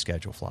with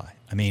Schedulefly.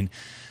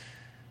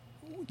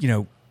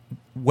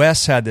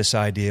 Wes had this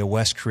idea.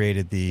 Wes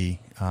created the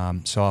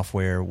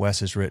software. Wes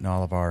has written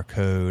all of our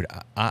code.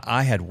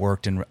 I had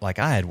worked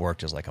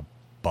as like a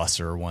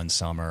busser one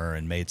summer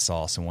and made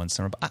salsa one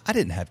summer, but I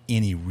didn't have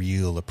any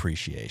real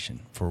appreciation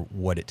for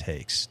what it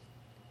takes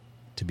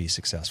to be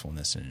successful in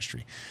this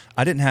industry.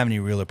 I didn't have any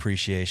real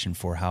appreciation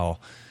for how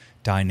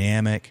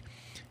dynamic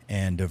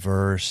and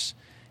diverse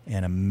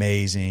and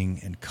amazing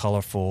and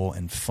colorful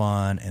and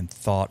fun and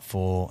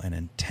thoughtful and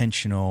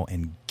intentional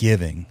and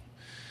giving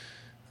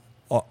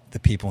the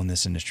people in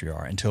this industry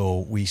are,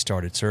 until we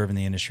started serving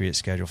the industry at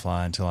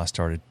Schedulefly, until I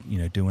started,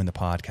 doing the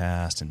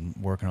podcast and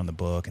working on the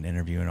book and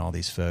interviewing all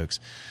these folks.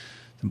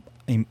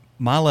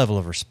 My level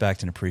of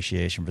respect and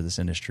appreciation for this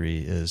industry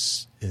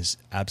is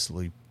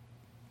absolutely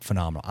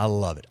phenomenal. I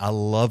love it. I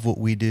love what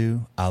we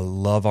do. I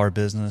love our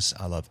business.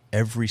 I love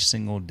every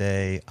single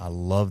day. I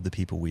love the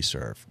people we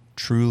serve.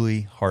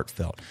 Truly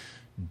heartfelt.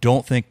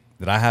 Don't think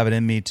that I have it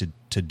in me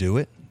to do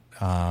it.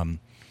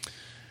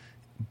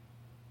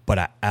 But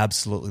I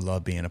absolutely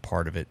love being a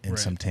part of it in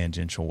some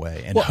tangential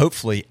way, and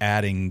hopefully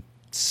adding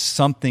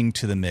something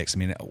to the mix.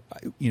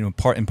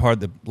 Part of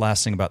the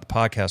last thing about the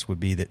podcast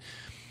would be that,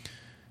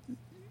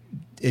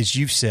 as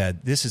you've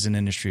said, this is an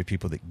industry of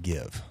people that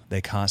give. They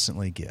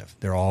constantly give.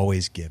 They're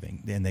always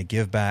giving, and they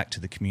give back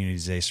to the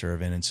communities they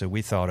serve in. And so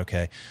we thought,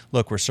 okay,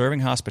 look, we're serving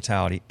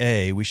hospitality.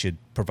 A, we should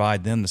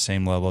provide them the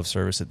same level of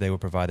service that they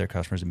would provide their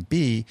customers. And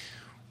B,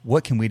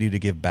 what can we do to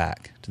give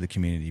back to the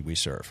community we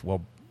serve?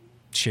 Well,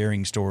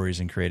 sharing stories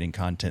and creating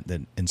content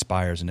that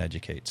inspires and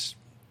educates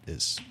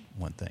is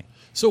one thing.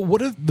 So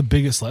what are the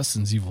biggest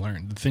lessons you've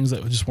learned? The things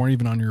that just weren't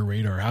even on your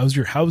radar? How's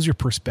your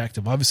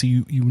perspective?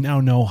 Obviously you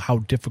now know how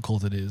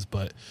difficult it is,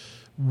 but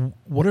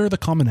what are the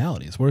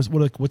commonalities?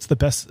 What's the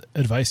best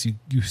advice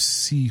you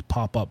see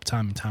pop up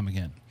time and time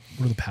again?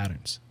 What are the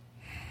patterns?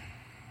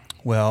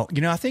 Well,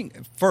 I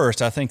think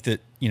that,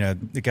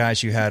 the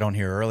guys you had on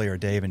here earlier,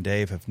 Dave and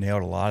Dave, have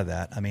nailed a lot of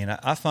that. I mean,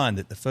 I find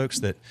that the folks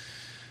that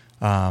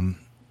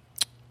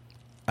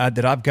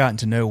that I've gotten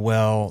to know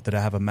well, that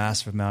I have a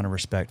massive amount of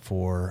respect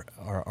for,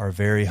 are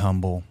very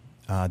humble.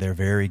 They're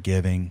very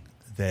giving.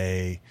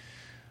 They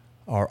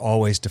are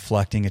always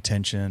deflecting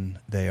attention.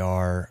 They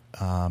are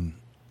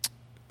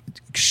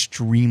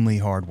extremely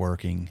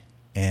hardworking,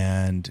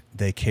 and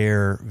they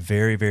care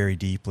very, very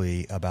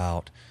deeply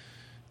about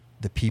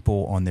the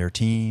people on their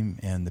team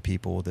and the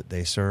people that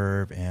they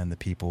serve and the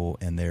people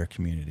in their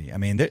community. I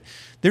mean,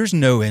 there's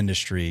no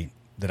industry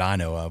that I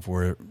know of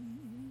where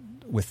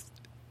with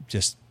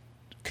just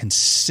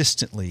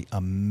consistently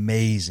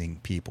amazing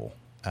people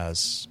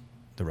as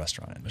the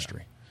restaurant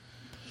industry.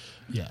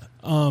 Yeah.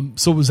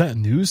 So was that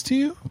news to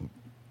you?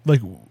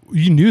 Like,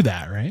 you knew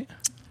that, right?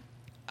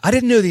 I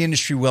didn't know the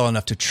industry well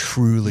enough to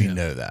truly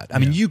know that. I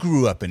mean, you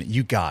grew up in it.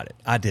 You got it.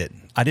 I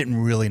didn't. I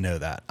didn't really know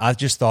that. I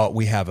just thought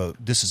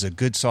this is a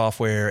good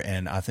software,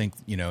 and I think,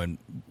 and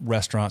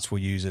restaurants will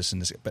use this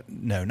and this. But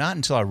no, not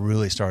until I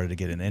really started to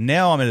get in. And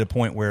now I'm at a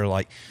point where,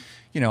 like,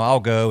 I'll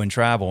go and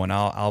travel, and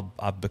I'll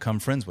become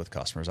friends with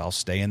customers. I'll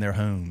stay in their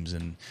homes,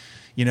 and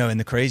and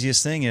the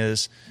craziest thing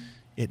is,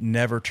 it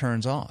never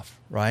turns off.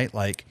 Right?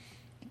 Like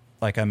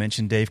I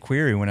mentioned, Dave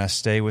Query, when I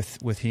stay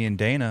with he and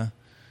Dana.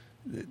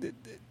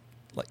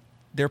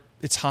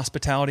 It's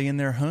hospitality in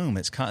their home.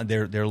 It's kind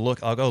of their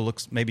look. I'll go look.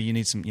 Maybe you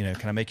need some.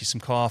 Can I make you some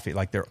coffee?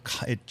 Like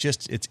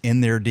it's in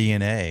their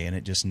DNA, and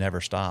it just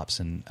never stops.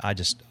 And I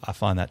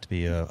find that to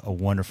be a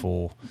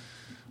wonderful,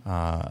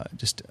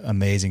 just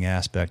amazing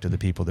aspect of the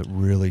people that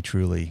really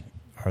truly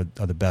are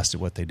the best at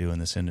what they do in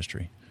this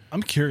industry.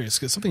 I'm curious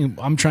because something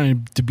I'm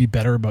trying to be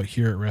better about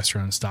here at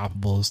Restaurant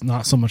Unstoppable is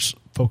not so much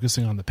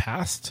focusing on the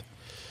past,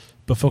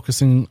 but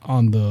focusing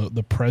on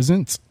the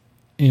present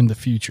and the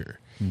future.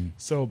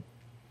 So,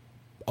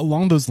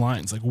 along those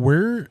lines, like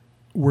where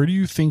do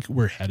you think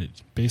we're headed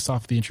based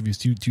off the interviews?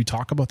 Do you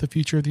talk about the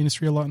future of the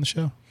industry a lot in the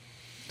show?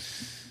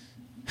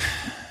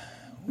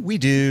 We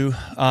do.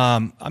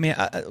 I mean,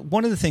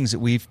 one of the things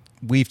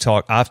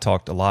that I've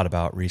talked a lot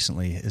about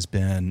recently has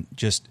been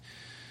just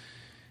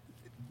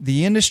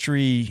the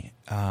industry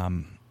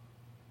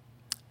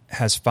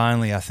has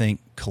finally, I think,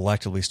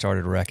 collectively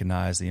started to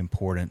recognize the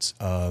importance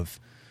of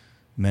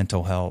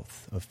mental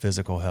health, of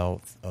physical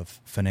health,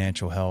 of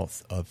financial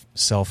health, of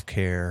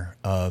self-care,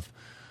 of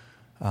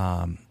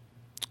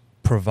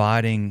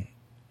providing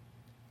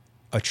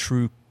a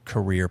true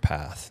career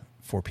path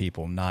for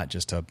people, not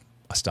just a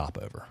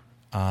stopover.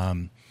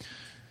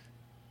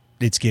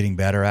 It's getting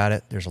better at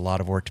it. There's a lot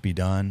of work to be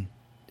done.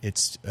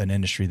 It's an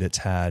industry that's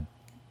had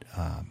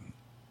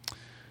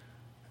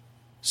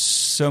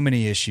so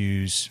many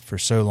issues for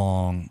so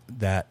long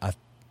that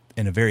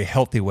in a very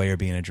healthy way are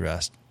being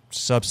addressed.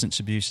 Substance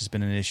abuse has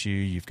been an issue.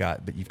 You've got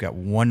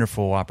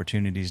wonderful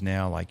opportunities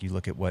now. Like you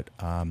look at what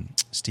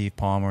Steve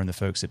Palmer and the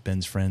folks at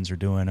Ben's Friends are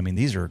doing. I mean,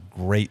 these are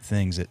great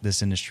things that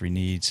this industry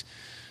needs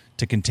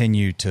to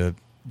continue to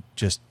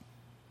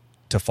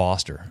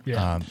foster.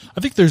 Yeah,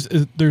 I think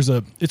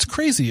it's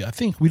crazy. I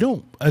think we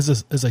don't,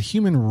 as a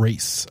human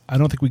race, I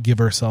don't think we give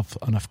ourselves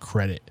enough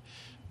credit.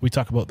 We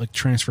talk about like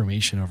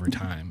transformation over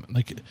time.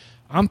 Like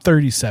I'm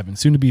 37,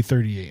 soon to be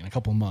 38 in a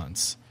couple of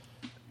months.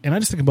 And I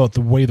just think about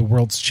the way the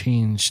world's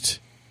changed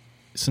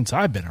since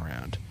I've been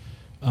around.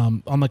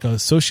 On like a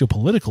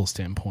socio-political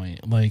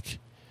standpoint, like,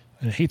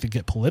 and I hate to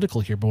get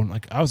political here, but when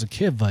like I was a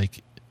kid,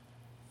 like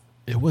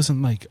it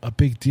wasn't like a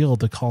big deal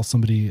to call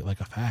somebody like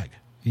a fag.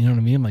 You know what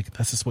I mean? Like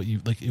that's just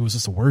it was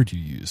just a word you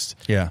used.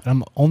 Yeah. And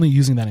I'm only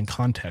using that in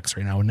context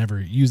right now. I would never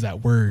use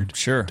that word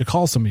to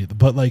call somebody,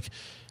 but like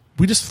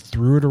we just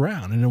threw it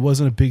around and it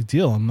wasn't a big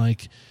deal. And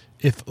like,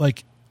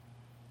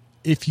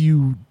 if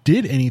you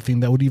did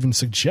anything that would even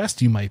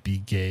suggest you might be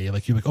gay,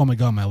 like you're like, oh my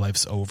God, my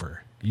life's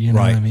over. You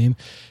know what I mean?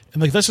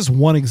 And like, that's just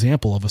one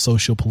example of a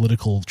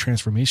socio-political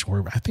transformation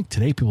where I think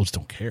today people just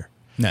don't care.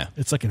 No.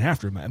 It's like an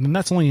aftermath. And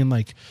that's only in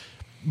like,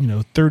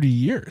 30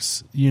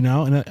 years, and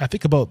I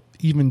think about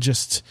even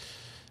just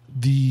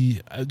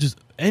just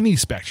any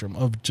spectrum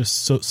of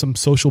just some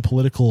social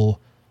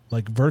political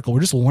like vertical. We're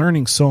just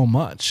learning so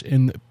much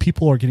and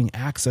people are getting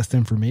access to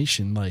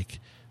information like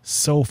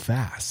so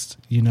fast,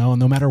 and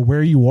no matter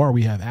where you are,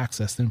 we have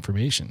access to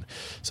information.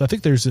 So I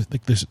think there's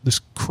this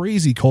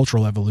crazy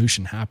cultural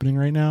evolution happening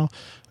right now,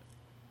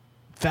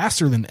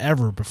 faster than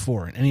ever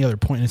before at any other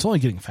point. And it's only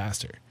getting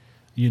faster,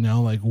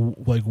 like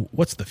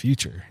what's the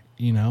future?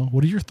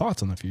 What are your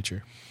thoughts on the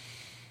future?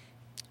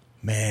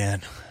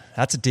 Man,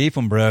 that's a deep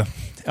one, bro.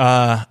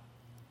 I'll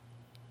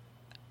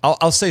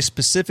say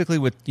specifically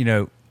with,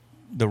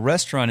 the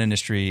restaurant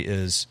industry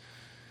is,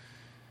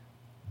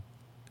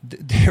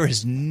 there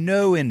is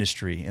no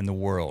industry in the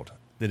world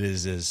that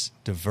is as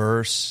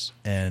diverse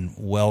and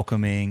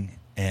welcoming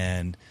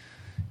and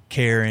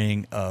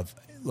caring of,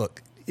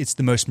 look, it's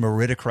the most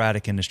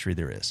meritocratic industry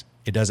there is.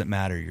 It doesn't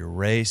matter your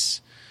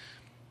race,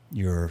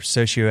 your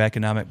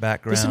socioeconomic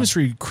background. This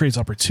industry creates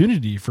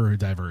opportunity for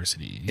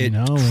diversity. It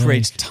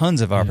creates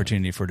tons of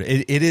opportunity for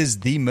it. It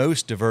is the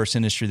most diverse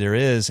industry there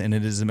is, and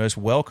it is the most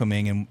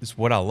welcoming. And it's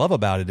what I love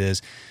about it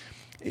is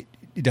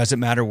it doesn't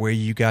matter whether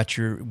you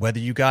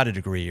got a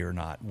degree or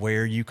not,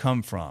 where you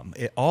come from.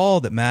 All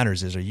that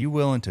matters is, are you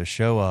willing to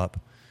show up,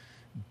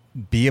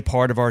 be a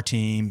part of our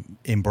team,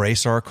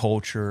 embrace our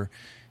culture,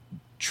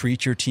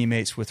 treat your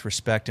teammates with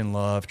respect and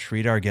love,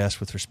 treat our guests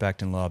with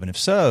respect and love. And if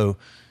so,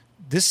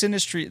 this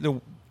industry, the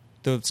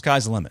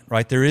sky's the limit,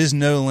 right? There is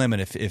no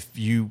limit if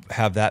you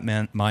have that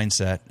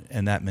mindset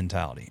and that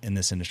mentality in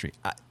this industry.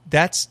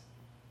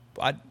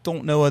 I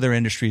don't know other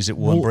industries that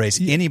will embrace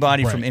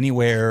anybody from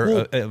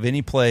anywhere, of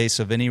any place,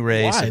 of any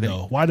race. Why,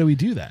 though? Why do we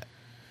do that?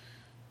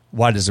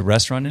 Why does the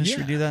restaurant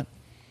industry do that?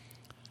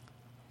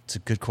 It's a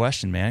good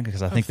question, man,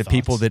 because I think the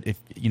people that,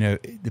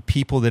 the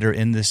people that are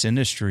in this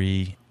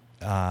industry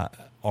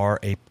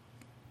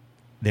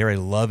they're a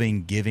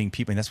loving, giving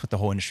people, and that's what the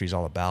whole industry is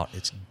all about.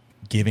 It's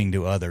giving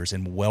to others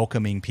and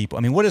welcoming people.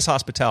 I mean, what is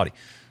hospitality?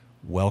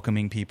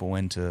 Welcoming people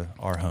into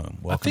our home.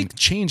 I think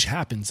change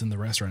happens in the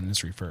restaurant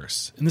industry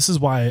first. And this is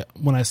why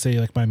when I say,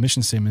 like, my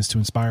mission statement is to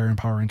inspire,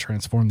 empower, and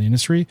transform the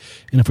industry.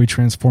 And if we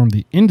transform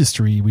the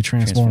industry, we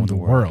transform the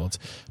world.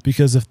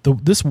 Because if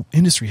this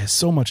industry has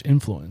so much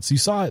influence, you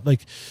saw it,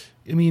 like,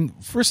 I mean,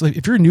 first, like,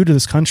 if you're new to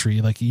this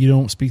country, like, you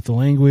don't speak the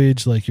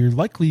language, like, you're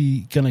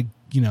likely going to,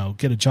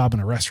 get a job in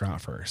a restaurant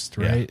first,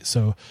 right? Yeah.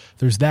 So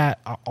there's that.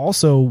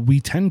 Also, we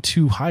tend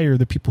to hire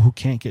the people who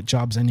can't get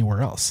jobs anywhere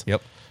else.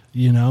 Yep.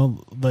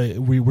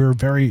 We're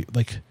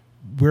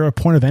a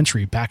point of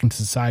entry back into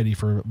society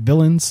for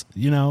villains,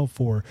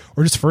 or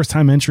just first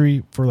time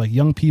entry for, like,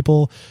 young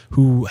people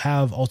who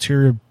have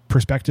ulterior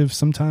perspectives.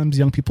 Sometimes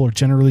young people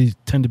generally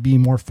tend to be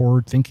more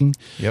forward thinking.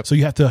 Yep. So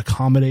you have to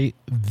accommodate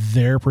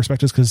their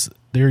perspectives because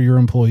they're your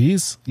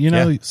employees,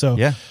 Yeah. So,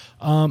 yeah.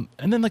 And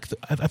then, like,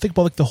 I think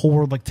about, like, the whole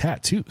world, like,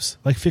 tattoos,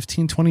 like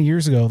 15, 20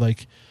 years ago,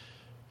 like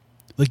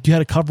you had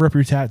to cover up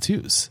your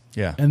tattoos.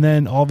 Yeah. And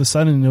then all of a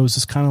sudden it was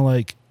just kind of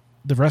like,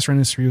 the restaurant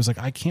industry was like,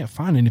 I can't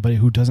find anybody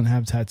who doesn't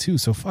have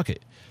tattoos, so fuck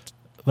it.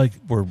 Like,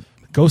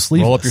 go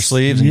sleeveless. Roll up your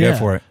sleeves and go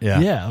for it. Yeah.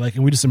 Yeah. Like,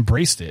 and we just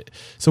embraced it.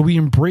 So we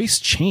embrace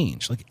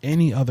change like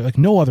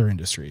no other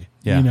industry,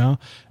 Yeah.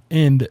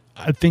 And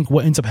I think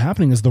what ends up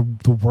happening is the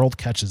world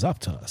catches up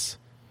to us,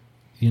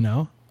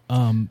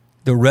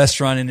 The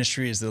restaurant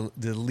industry is the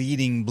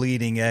leading,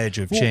 bleeding edge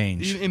of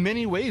change. In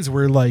many ways,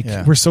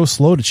 we're so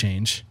slow to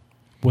change.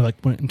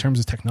 In terms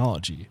of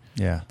technology,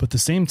 yeah. But at the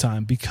same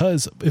time,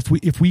 because if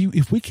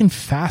we can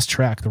fast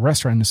track the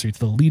restaurant industry to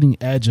the leading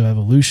edge of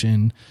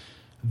evolution,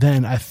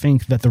 then I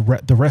think that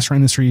the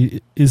restaurant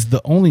industry is the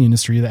only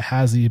industry that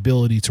has the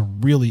ability to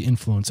really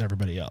influence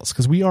everybody else.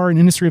 Because we are an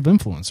industry of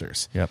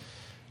influencers. Yep.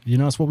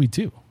 It's what we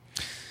do.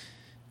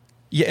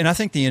 Yeah, and I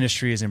think the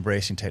industry is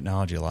embracing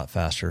technology a lot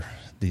faster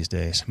these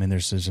days. I mean,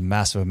 there's a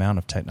massive amount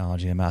of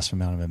technology, a massive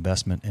amount of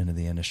investment into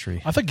the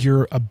industry. I think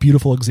you're a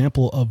beautiful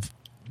example of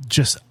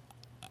just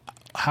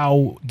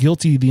how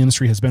guilty the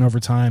industry has been over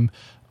time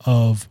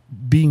of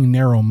being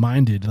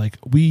narrow-minded. Like,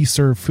 we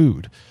serve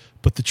food,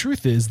 but the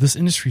truth is this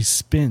industry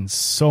spins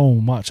so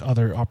much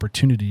other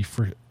opportunity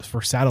for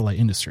satellite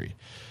industry.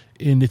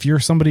 And if you're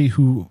somebody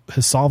who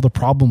has solved a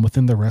problem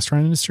within the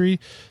restaurant industry,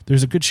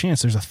 there's a good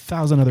chance there's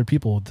 1,000 other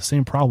people with the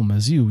same problem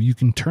as you. You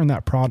can turn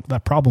that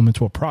problem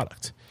into a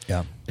product.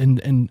 Yeah.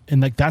 And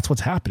like, that's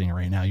what's happening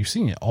right now. You're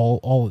seeing it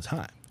all the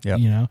time.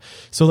 Yeah.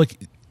 So, like,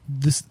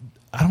 this,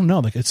 I don't know,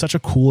 like, it's such a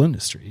cool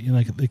industry.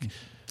 Like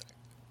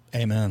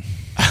amen.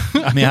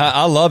 I mean,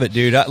 I love it,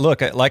 dude.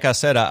 Like I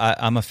said,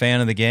 I'm a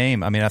fan of the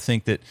game. I mean, I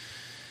think that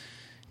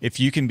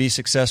if you can be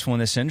successful in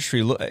this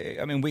industry, you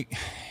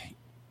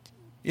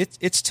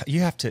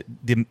have to,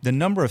 the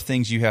number of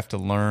things you have to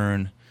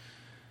learn,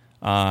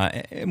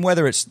 and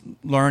whether it's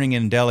learning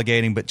and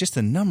delegating, but just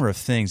the number of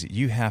things that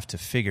you have to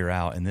figure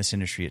out in this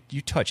industry.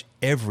 You touch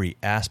every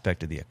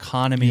aspect of the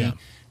economy. Yeah.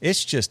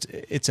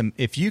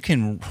 If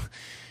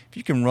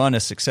you can run a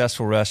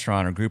successful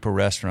restaurant or group of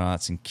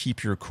restaurants and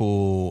keep your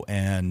cool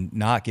and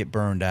not get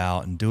burned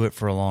out and do it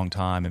for a long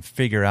time and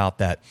figure out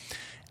that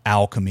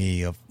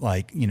alchemy of,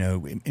 like,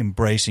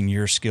 embracing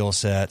your skill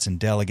sets and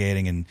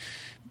delegating and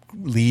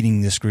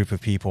leading this group of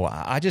people,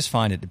 I just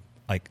find it,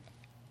 like,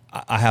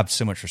 I have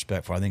so much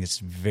respect for it. I think it's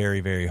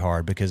very, very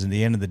hard because at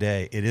the end of the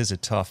day, it's a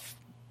tough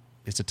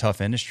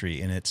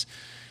industry, and it's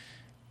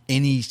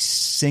any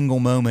single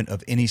moment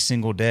of any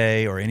single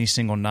day or any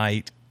single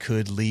night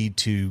could lead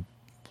to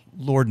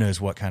Lord knows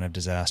what kind of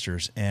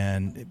disasters.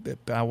 And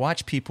I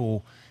watch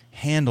people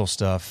handle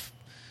stuff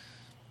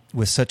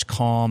with such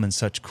calm and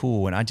such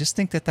cool, and I just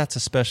think that that's a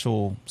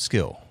special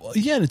skill. Well,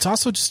 yeah, and it's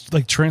also just,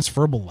 like,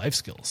 transferable life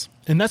skills.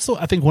 And that's,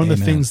 I think, one of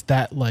the things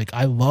that, like,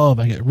 I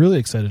get really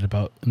excited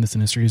about in this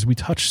industry is we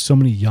touch so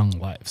many young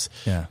lives.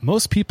 Yeah.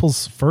 Most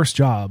people's first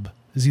job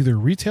is either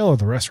retail or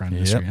the restaurant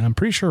industry. Yep. And I'm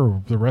pretty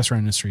sure the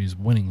restaurant industry is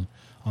winning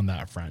on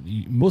that front.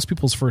 Most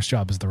people's first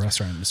job is the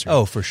restaurant industry.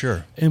 Oh, for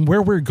sure. And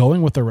where we're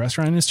going with the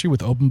restaurant industry,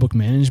 with open book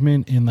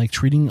management and like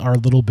treating our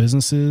little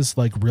businesses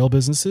like real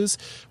businesses,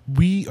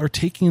 we are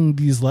taking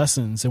these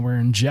lessons and we're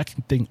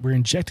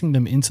injecting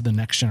them into the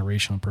next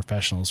generation of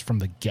professionals from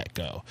the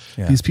get-go.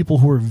 Yeah. These people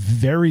who are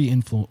very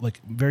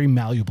very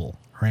malleable,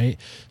 right?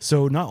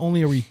 So not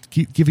only are we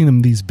giving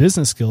them these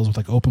business skills with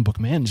like open book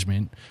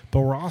management,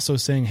 but we're also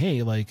saying,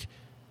 hey, like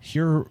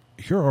here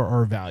are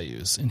our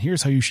values and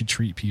here's how you should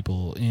treat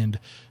people. And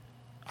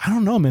I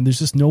don't know, man, there's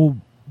just no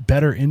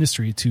better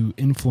industry to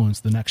influence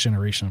the next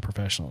generation of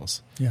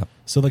professionals. Yeah.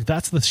 So like,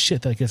 that's the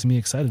shit that gets me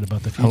excited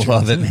about the future. I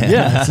love it, man.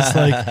 Yeah. It's just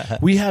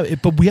like we have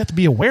it, but we have to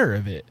be aware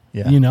of it.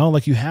 Yeah. You know,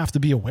 like you have to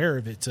be aware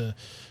of it to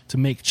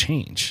make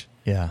change.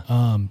 Yeah.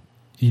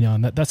 You know,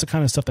 and that's the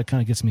kind of stuff that kind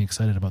of gets me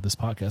excited about this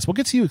podcast. What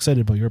gets you excited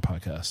about your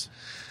podcast?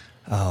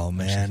 Oh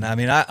man. I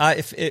mean,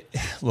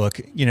 look,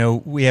 you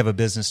know, we have a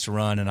business to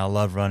run and I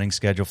love running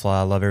Schedulefly.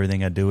 I love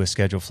everything I do with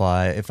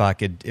Schedulefly.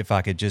 If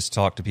I could just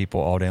talk to people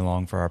all day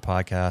long for our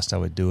podcast, I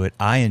would do it.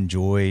 I'm an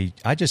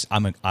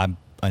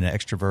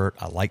extrovert.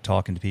 I like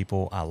talking to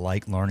people. I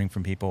like learning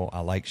from people. I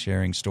like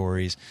sharing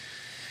stories.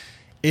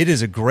 It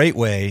is a great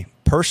way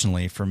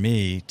personally for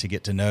me to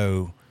get to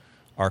know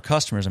our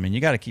customers. I mean,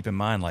 you got to keep in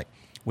mind, like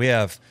we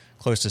have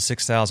close to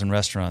 6,000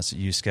 restaurants that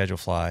use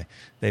Schedulefly.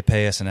 They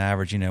pay us an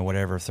average, you know,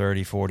 whatever,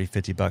 30, 40,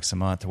 50 bucks a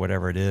month or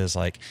whatever it is.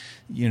 Like,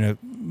 you know,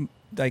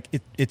 like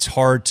it's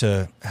hard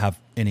to have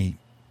any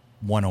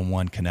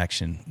one-on-one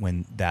connection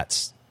when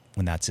that's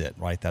it,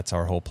 right? That's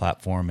our whole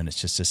platform. And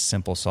it's just this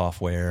simple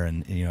software.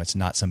 And, you know, it's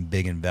not some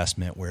big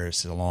investment where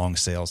it's a long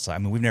sales cycle. I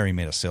mean, we've never even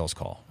made a sales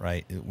call,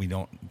 right? We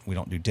don't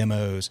do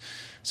demos.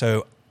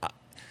 So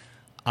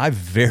I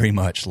very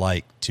much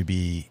like to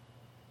be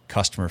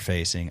customer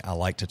facing. I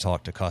like to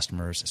talk to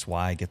customers. It's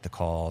why I get the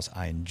calls.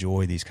 I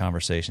enjoy these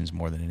conversations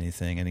more than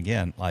anything. And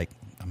again, like,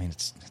 I mean,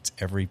 it's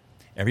every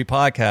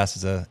podcast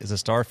is a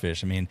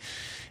starfish. I mean,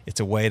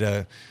 it's a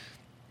way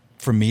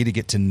for me to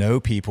get to know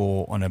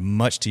people on a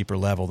much deeper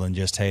level than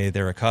just, hey,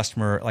 they're a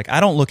customer. Like,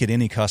 I don't look at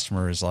any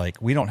customer as like,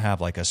 we don't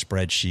have like a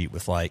spreadsheet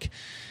with like,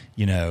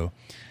 you know,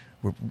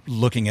 we're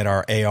looking at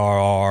our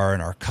ARR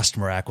and our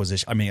customer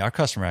acquisition. I mean, our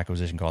customer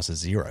acquisition cost is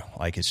zero.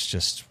 Like, it's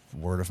just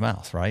word of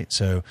mouth, right?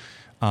 So,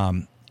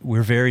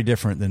 we're very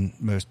different than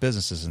most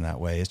businesses in that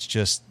way. It's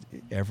just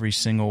every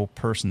single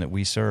person that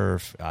we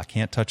serve, I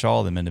can't touch all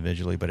of them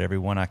individually, but every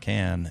one I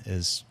can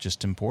is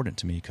just important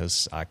to me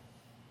because I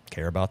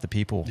care about the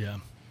people. Yeah.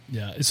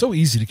 Yeah. It's so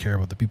easy to care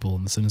about the people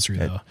in this industry,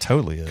 though. It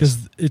totally is.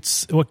 Because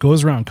it's what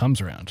goes around comes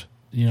around.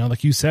 You know,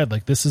 like you said,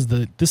 like this is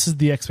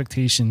the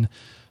expectation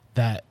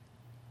that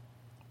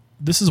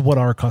this is what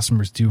our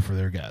customers do for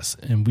their guests,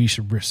 and we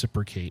should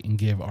reciprocate and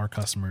give our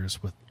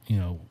customers with, you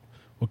know,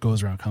 what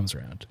goes around comes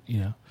around, you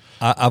know.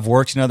 I've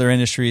worked in other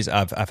industries.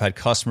 I've had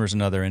customers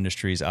in other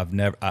industries.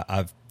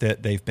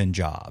 They've been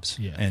jobs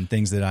and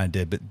things that I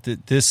did. But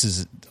this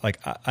is like,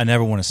 I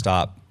never want to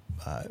stop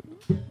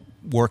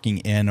working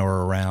in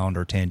or around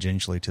or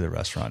tangentially to the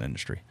restaurant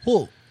industry.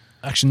 Well,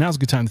 actually, now's a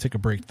good time to take a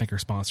break, thank our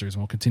sponsors,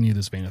 and we'll continue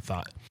this vein of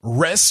thought.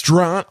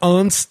 Restaurant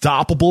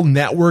Unstoppable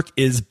Network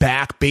is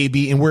back,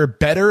 baby, and we're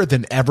better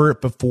than ever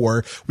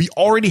before. We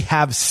already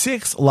have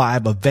 6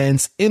 live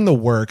events in the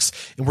works,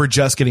 and we're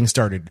just getting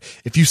started.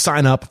 If you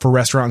sign up for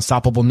Restaurant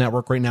Unstoppable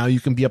Network right now, you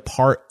can be a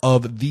part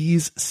of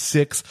these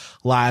 6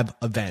 live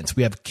events.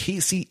 We have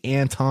Casey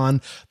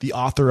Anton, the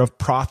author of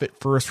Profit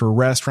First for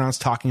Restaurants,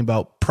 talking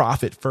about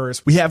Profit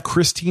First. We have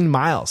Christine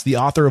Miles, the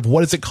author of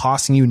What Is It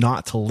Costing You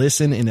Not to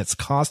Listen, and It's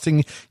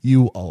Costing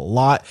You a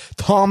Lot.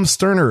 Tom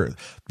Sterner,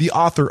 the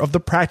author of The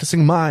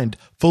Practicing Mind,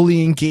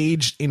 Fully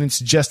Engaged, and It's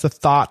Just a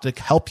Thought, to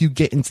help you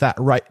get into that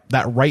right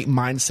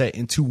mindset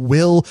and to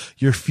will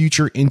your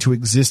future into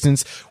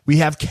existence. We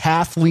have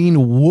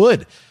Kathleen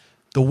Wood,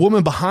 the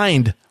woman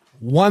behind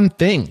One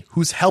Thing,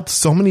 who's helped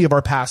so many of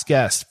our past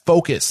guests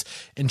focus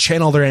and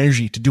channel their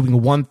energy to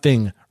doing one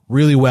thing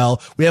really well.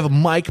 We have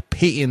Mike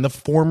Payton, the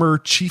former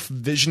chief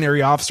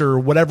visionary officer, or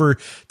whatever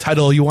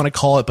title you want to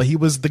call it, but he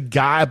was the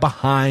guy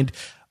behind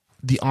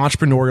the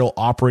entrepreneurial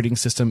operating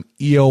system,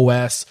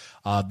 EOS,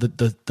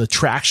 the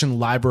traction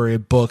library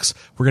of books.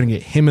 We're going to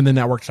get him in the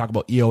network to talk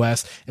about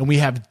EOS. And we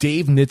have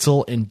Dave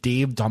Nitzel and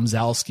Dave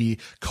Domzalski,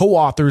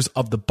 co-authors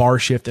of The Bar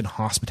Shift and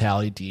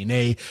Hospitality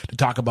DNA, to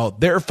talk about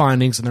their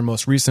findings in their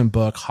most recent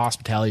book,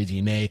 Hospitality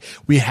DNA.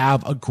 We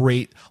have a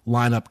great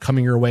lineup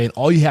coming your way. And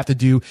all you have to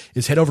do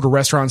is head over to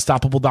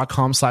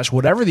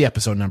restaurantunstoppable.com/whatever the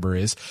episode number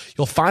is.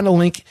 You'll find a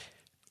link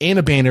and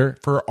a banner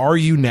for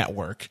RU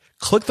Network.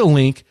 Click the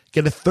link,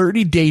 get a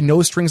 30-day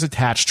no strings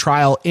attached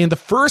trial, and the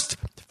first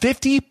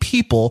 50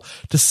 people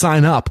to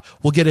sign up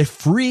will get a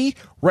free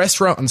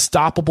Restaurant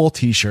Unstoppable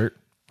t-shirt.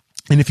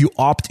 And if you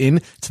opt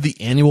in to the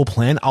annual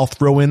plan, I'll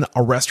throw in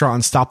a Restaurant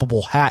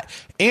Unstoppable hat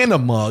and a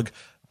mug,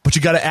 but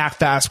you got to act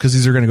fast because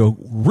these are going to go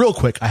real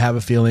quick, I have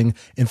a feeling.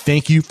 And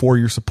thank you for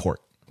your support.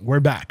 We're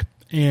back.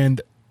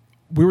 And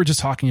we were just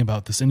talking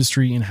about this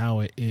industry and how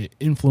it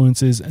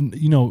influences, and,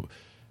 you know,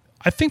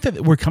 I think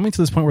that we're coming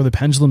to this point where the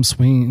pendulum's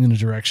swinging in a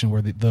direction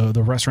where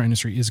the restaurant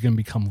industry is going to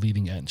become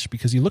leading edge,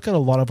 because you look at a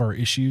lot of our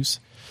issues,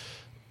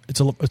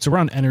 it's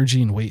around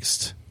energy and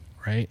waste,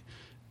 right?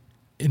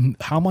 And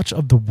how much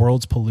of the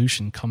world's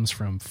pollution comes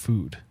from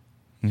food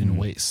and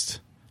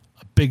waste?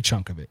 A big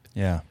chunk of it.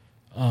 Yeah.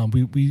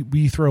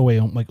 We throw away,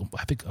 like,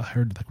 I think I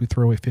heard, like, we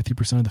throw away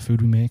 50% of the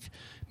food we make.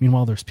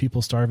 Meanwhile, there's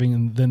people starving,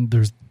 and then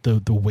there's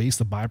the waste,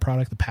 the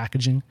byproduct, the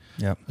packaging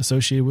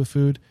associated with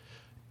food.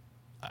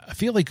 I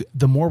feel like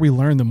the more we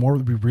learn, the more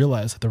we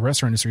realize that the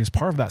restaurant industry is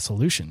part of that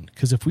solution.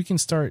 Because if we can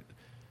start,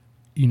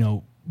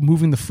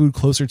 moving the food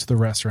closer to the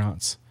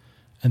restaurants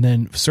and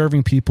then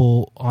serving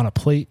people on a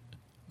plate,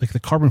 like, the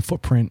carbon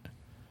footprint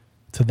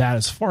to that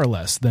is far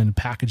less than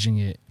packaging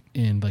it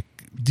in, like,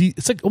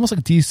 it's like almost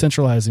like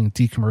decentralizing,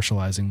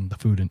 decommercializing the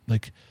food,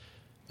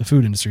 the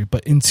food industry,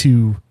 but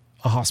into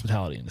a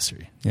hospitality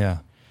industry. Yeah.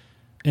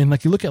 And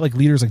like, you look at like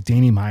leaders like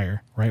Danny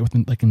Meyer, right, with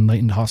like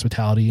Enlightened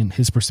Hospitality and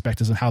his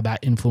perspectives and how that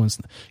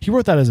influenced. He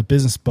wrote that as a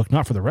business book,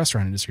 not for the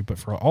restaurant industry, but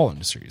for all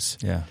industries.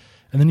 Yeah.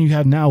 And then you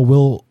have now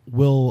Will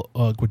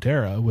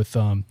Guidera with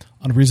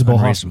Unreasonable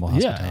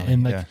Hospitality. Yeah,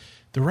 and like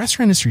the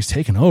restaurant industry's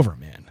taken over,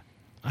 man.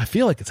 I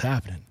feel like it's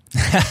happening.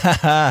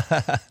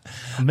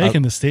 I'm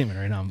making this statement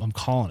right now. I'm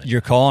calling it.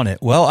 You're calling it.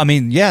 Well, I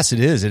mean, yes,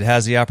 it is. It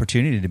has the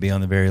opportunity to be on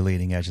the very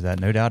leading edge of that,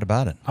 no doubt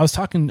about it. I was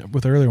talking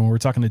with earlier when we were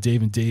talking to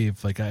Dave, and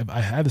Dave, like,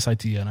 I had this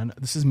idea, and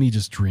this is me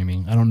just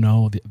dreaming. I don't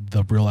know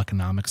the real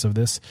economics of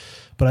this,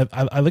 but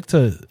I like to,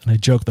 and I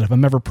joke that if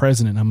I'm ever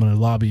president, I'm going to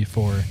lobby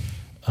for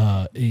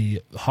a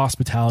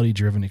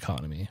hospitality-driven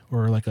economy,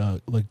 or like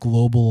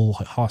global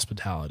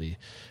hospitality,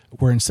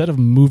 where instead of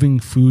moving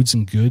foods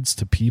and goods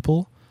to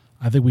people,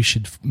 I think we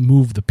should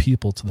move the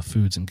people to the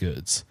foods and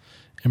goods,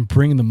 and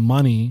bring the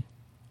money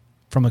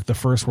from like the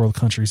first world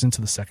countries into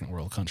the second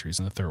world countries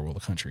and the third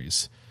world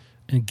countries,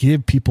 and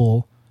give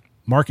people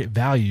market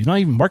value. Not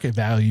even market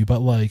value, but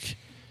like,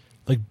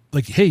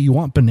 hey, you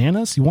want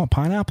bananas? You want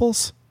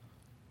pineapples?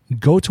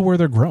 Go to where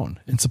they're grown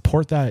and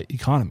support that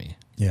economy.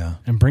 Yeah.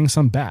 And bring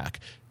some back.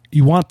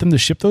 You want them to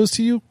ship those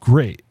to you?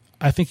 Great.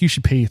 I think you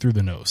should pay through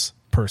the nose,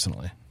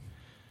 personally.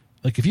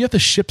 Like, if you have to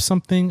ship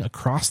something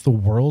across the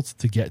world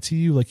to get to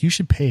you, like, you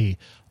should pay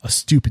a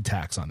stupid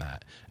tax on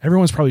that.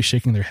 Everyone's probably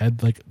shaking their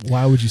head, like,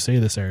 why would you say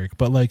this, Eric?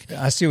 But like,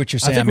 I see what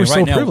you're saying. I think we're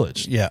right so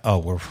privileged. Yeah. Oh,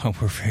 we're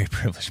very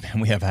privileged, man.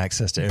 We have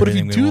access to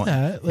everything. But if you do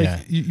that,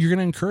 like, you're going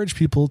to encourage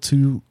people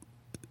to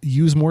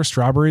use more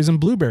strawberries and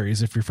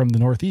blueberries if you're from the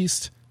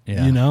Northeast.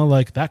 Yeah.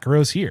 Like, that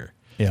grows here.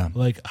 Yeah.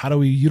 Like, how do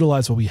we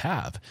utilize what we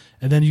have?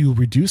 And then you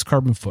reduce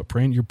carbon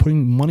footprint. You're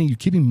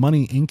keeping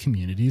money in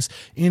communities.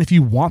 And if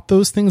you want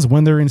those things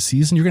when they're in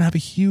season, you're going to have a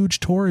huge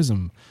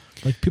tourism.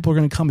 Like, people are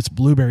going to come. It's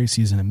blueberry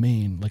season in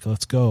Maine. Like,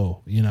 let's go,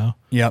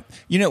 Yep.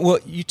 Well,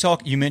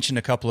 you mentioned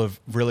a couple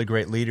of really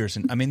great leaders.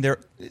 And I mean,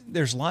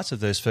 there's lots of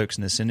those folks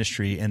in this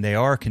industry, and they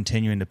are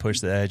continuing to push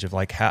the edge of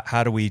like,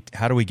 how do we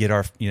get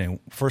our,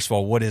 first of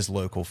all, what is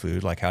local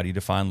food? Like, how do you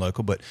define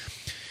local? But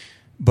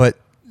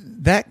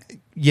that,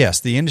 yes,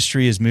 the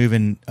industry is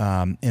moving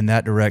in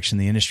that direction.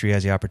 The industry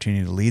has the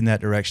opportunity to lead in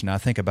that direction. I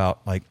think about,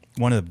 like,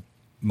 one of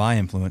my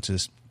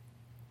influences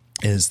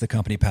is the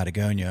company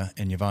Patagonia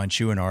and Yvonne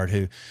Chouinard,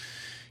 who,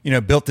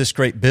 built this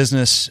great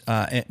business,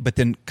 but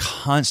then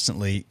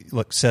constantly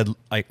said,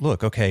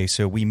 look, okay,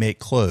 so we make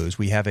clothes.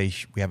 We have a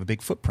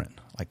big footprint.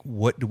 Like,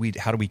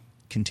 how do we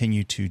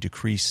continue to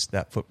decrease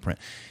that footprint?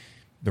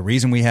 The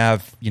reason we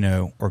have,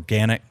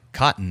 organic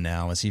cotton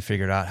now is he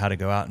figured out how to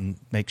go out and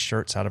make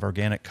shirts out of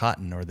organic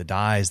cotton, or the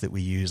dyes that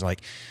we use.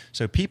 Like,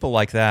 so people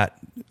like that,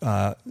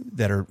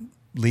 that are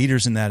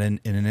leaders in that in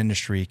an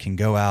industry, can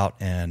go out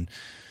and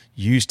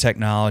use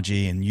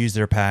technology and use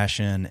their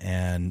passion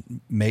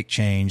and make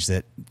change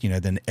that,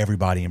 then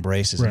everybody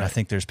embraces. Right. And I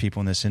think there's people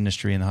in this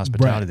industry, in the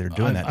hospitality, that are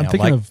doing that now. I'm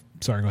thinking of,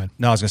 sorry, go ahead.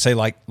 No, I was going to say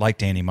like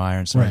Danny Meyer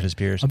and some of his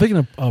peers. I'm thinking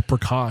of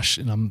Prakash,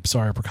 and I'm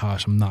sorry,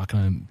 Prakash, I'm not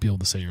going to be able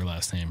to say your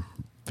last name.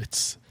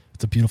 It's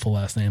a beautiful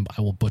last name.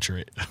 I will butcher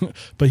it.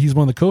 But he's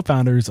one of the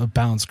co-founders of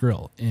Balance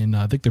Grill. And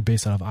I think they're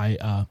based out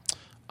of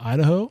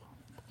Idaho.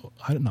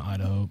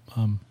 Ohio.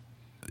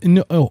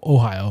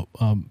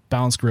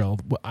 Balance Grill.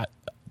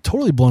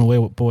 Totally blown away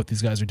by what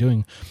these guys are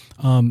doing.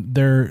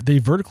 They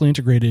vertically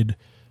integrated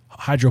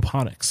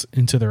hydroponics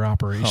into their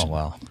operation. Oh,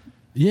 wow.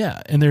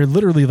 Yeah. And they're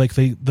literally like,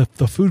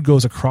 the food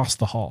goes across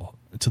the hall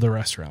to the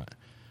restaurant.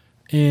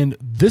 And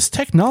this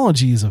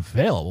technology is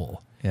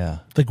available. Yeah.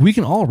 Like, we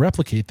can all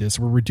replicate this.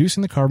 We're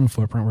reducing the carbon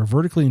footprint. We're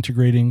vertically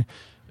integrating,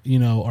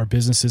 our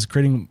businesses,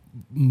 creating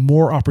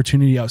more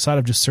opportunity outside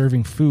of just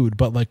serving food,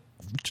 but like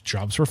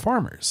jobs for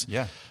farmers.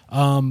 Yeah.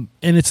 And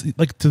it's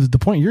like, to the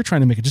point you're trying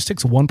to make, it just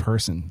takes one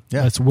person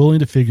that's willing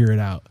to figure it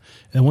out.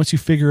 And once you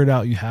figure it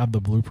out, you have the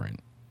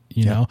blueprint,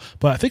 you know?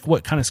 But I think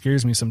what kind of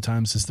scares me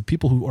sometimes is the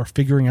people who are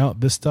figuring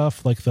out this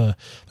stuff, like the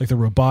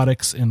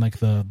robotics and like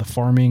the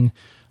farming.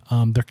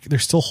 They're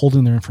still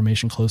holding their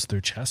information close to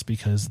their chest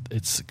because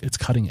it's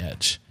cutting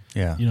edge.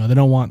 Yeah. They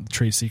don't want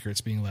trade secrets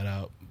being let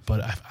out.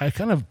 But I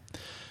kind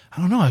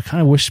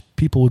of wish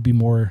people would be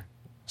more.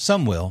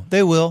 Some will.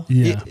 They will.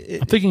 Yeah.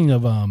 I'm thinking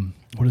of,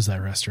 what is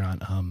that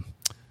restaurant?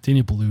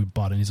 Daniel Ballou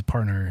bought it. He's a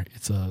partner.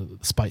 It's a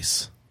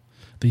Spice.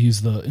 They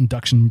use the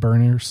induction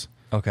burners.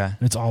 Okay.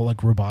 And it's all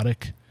like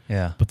robotic.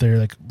 Yeah. But they're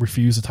like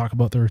refuse to talk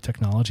about their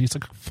technology. It's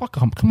like, fuck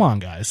them. Come on,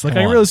 guys. Like,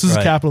 I realize this is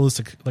a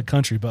capitalistic like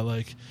country, but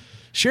like,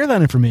 share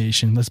that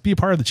information. Let's be a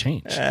part of the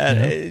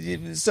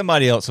change.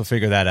 Somebody else will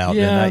figure that out.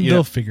 Yeah,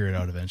 they'll figure it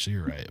out eventually.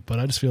 You're right. But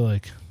I just feel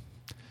like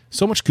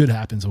so much good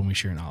happens when we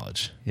share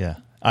knowledge. Yeah.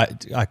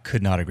 I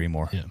could not agree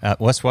more. Yeah.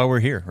 That's why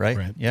we're here,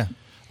 right? Yeah.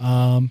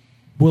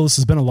 Will, this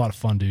has been a lot of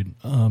fun, dude.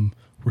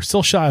 We're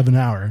still shy of an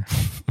hour.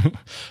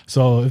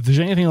 So if there's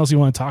anything else you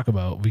want to talk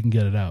about, we can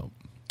get it out.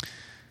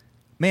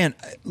 Man,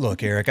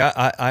 look, Eric,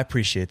 I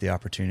appreciate the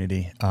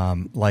opportunity.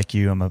 Like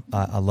you,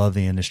 I love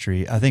the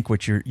industry. I think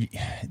what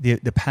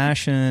the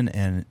passion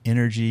and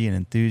energy and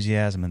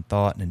enthusiasm and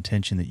thought and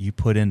intention that you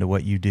put into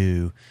what you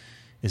do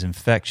is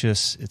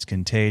infectious. It's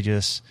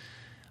contagious.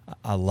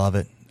 I love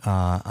it.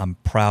 I'm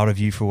proud of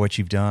you for what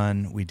you've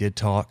done. We did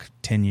talk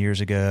 10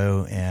 years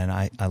ago, and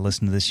I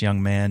listened to this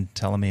young man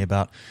telling me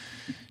about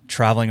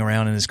traveling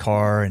around in his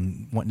car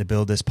and wanting to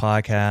build this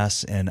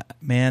podcast. And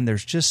man,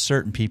 there's just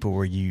certain people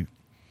where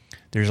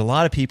there's a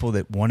lot of people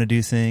that want to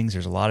do things.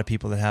 There's a lot of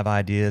people that have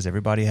ideas.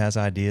 Everybody has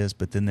ideas,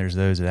 but then there's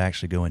those that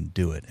actually go and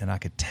do it. And I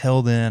could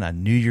tell then, I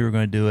knew you were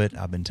going to do it.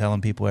 I've been telling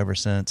people ever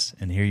since,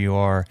 and here you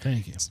are.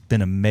 Thank you. It's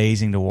been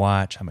amazing to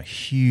watch. I'm a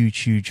huge,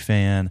 huge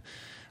fan.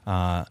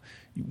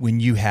 When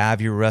you have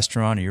your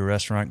restaurant or your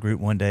restaurant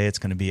group one day, it's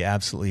going to be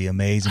absolutely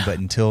amazing. But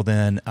until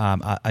then,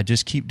 I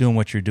just keep doing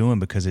what you're doing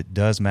because it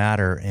does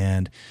matter.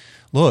 And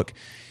look,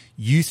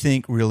 you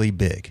think really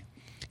big.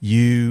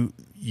 You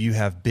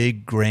have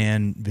big,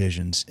 grand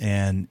visions,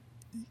 and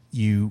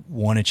you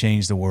want to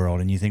change the world,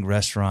 and you think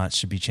restaurants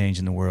should be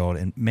changing the world.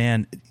 And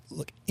man,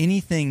 look,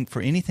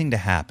 for anything to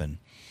happen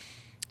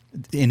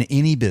in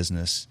any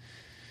business,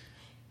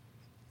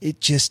 it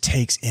just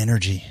takes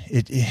energy.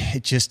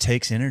 It just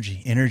takes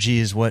energy. Energy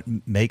is what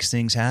makes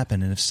things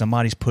happen. And if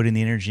somebody's putting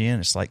the energy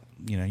in, it's like,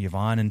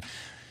 Yvonne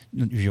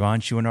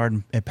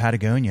Chouinard at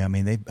Patagonia. I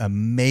mean, they've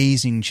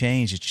amazing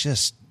change. It's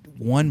just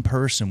one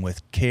person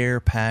with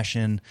care,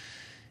 passion,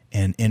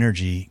 and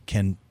energy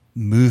can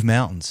move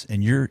mountains,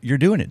 and you're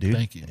doing it, dude.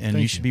 Thank you. And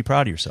you should be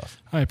proud of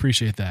yourself. I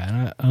appreciate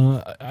that.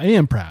 And I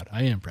am proud.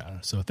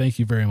 So thank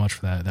you very much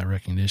for that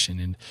recognition.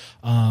 And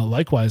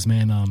likewise,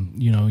 man,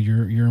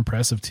 you're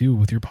impressive too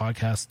with your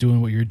podcast,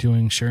 doing what you're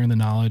doing, sharing the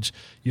knowledge.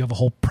 You have a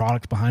whole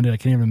product behind it. I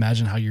can't even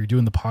imagine how you're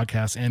doing the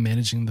podcast and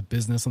managing the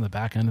business on the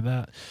back end of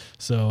that.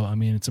 So, I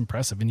mean, it's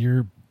impressive, and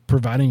you're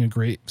providing a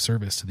great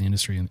service to the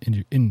industry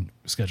in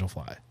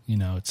Schedulefly.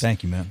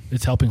 Thank you, man.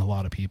 It's helping a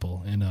lot of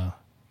people, and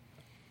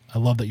I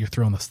love that you're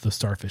throwing the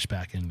starfish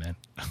back in, man.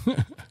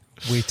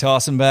 We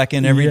toss them back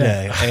in every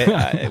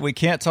day. We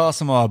can't toss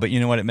them all, but you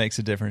know what? It makes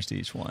a difference to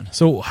each one.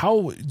 So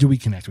how do we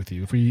connect with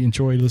you? If we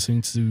enjoy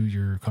listening to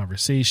your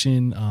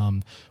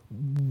conversation,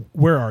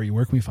 where are you?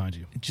 Where can we find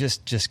you?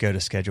 Just go to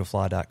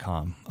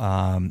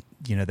schedulefly.com.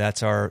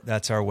 That's our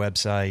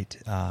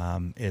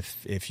website.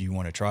 If you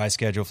want to try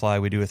Schedulefly,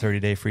 we do a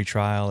 30-day free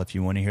trial. If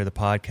you want to hear the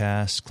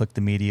podcast, click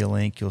the media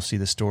link. You'll see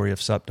the story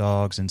of Sup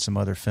Dogs and some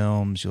other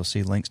films. You'll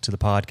see links to the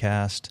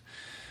podcast.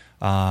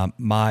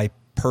 My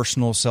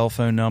personal cell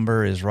phone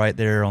number is right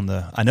there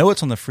I know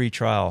it's on the free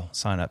trial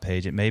sign-up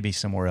page. It may be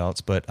somewhere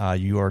else, but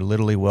you are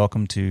literally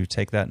welcome to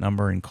take that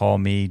number and call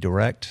me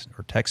direct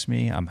or text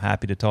me. I'm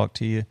happy to talk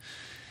to you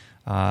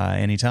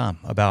anytime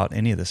about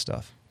any of this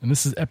stuff. And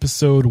this is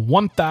episode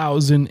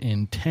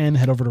 1010.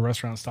 Head over to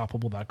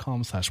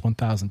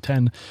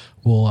restaurantunstoppable.com/1010.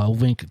 We'll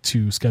link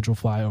to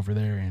Schedulefly over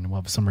there, and we'll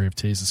have a summary of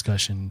today's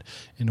discussion.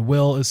 And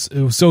Will, it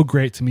was so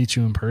great to meet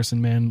you in person,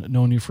 man.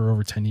 Known you for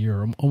over 10 years,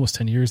 or almost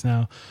 10 years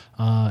now.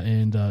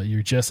 And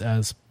you're just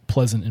as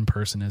pleasant in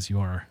person as you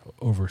are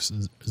over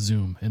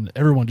Zoom. And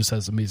everyone just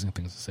has amazing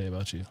things to say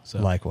about you. So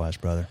likewise,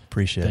 brother.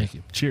 Appreciate it. Thank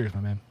you. Cheers,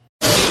 my man.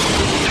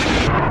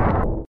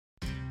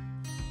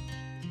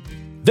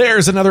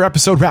 There's another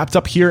episode wrapped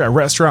up here at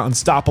Restaurant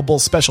Unstoppable.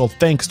 Special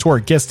thanks to our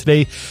guest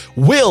today,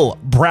 Will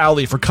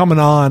Brawley, for coming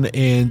on.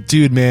 And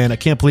dude, man, I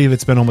can't believe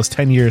it's been almost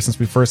 10 years since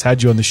we first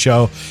had you on the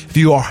show. If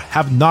you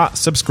have not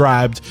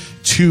subscribed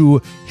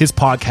to his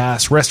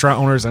podcast, Restaurant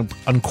Owners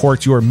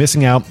Uncorked, you are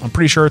missing out. I'm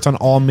pretty sure it's on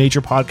all major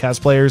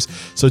podcast players.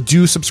 So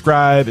do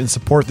subscribe and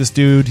support this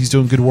dude. He's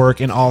doing good work.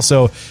 And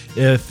also,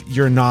 if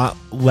you're not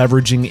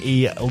leveraging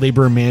a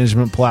labor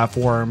management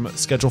platform,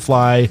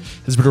 Schedulefly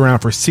has been around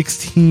for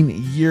 16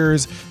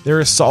 years. They're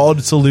a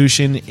solid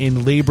solution,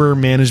 and labor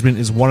management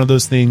is one of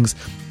those things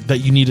that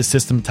you need to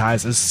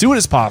systematize as soon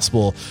as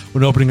possible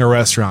when opening a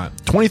restaurant.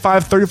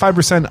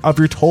 35% of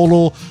your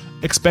total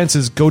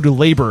expenses go to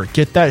labor.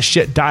 Get that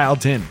shit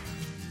dialed in.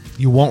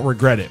 You won't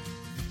regret it.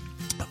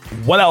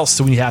 What else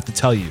do we have to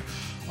tell you?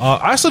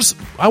 I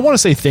want to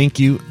say thank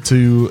you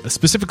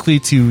specifically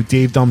to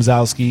Dave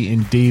Domzowski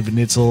and Dave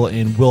Nitzel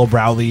and Will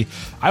Brawley.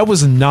 I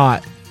was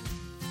not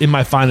in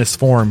my finest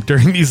form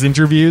during these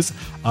interviews.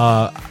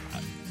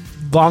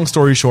 Long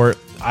story short,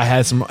 I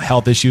had some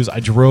health issues. I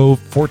drove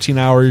 14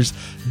 hours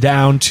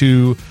down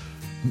to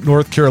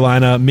North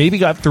Carolina, maybe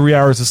got 3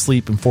 hours of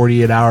sleep in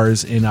 48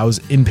 hours, and I was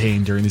in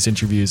pain during these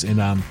interviews.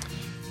 And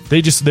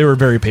they were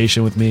very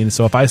patient with me. And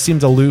so if I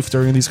seemed aloof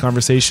during these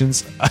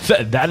conversations,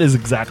 that is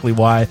exactly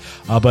why.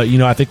 But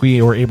I think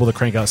we were able to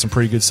crank out some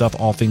pretty good stuff,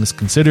 all things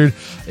considered.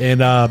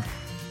 And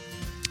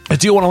I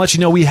do want to let you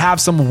know we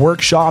have some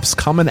workshops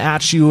coming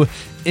at you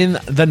in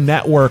the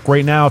network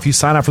right now. If you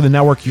sign up for the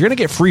network, you're going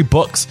to get free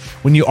books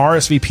when you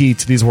RSVP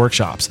to these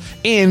workshops.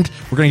 And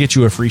we're going to get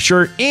you a free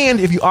shirt. And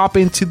if you opt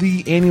into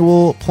the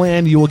annual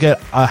plan, you will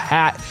get a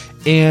hat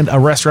and a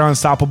Restaurant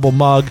Unstoppable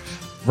mug.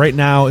 Right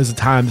now is the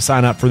time to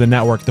sign up for the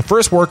network. The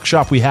first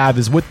workshop we have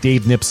is with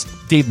Dave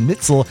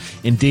Nitzel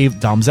and Dave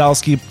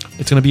Domzalski.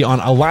 It's going to be on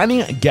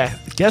aligning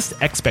guest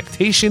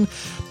expectation,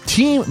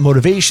 team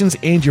motivations,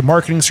 and your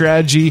marketing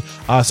strategy.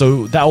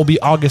 So that will be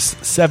August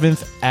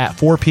 7th at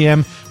 4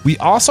 p.m. We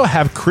also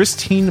have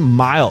Christine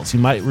Miles. You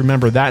might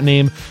remember that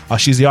name.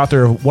 She's the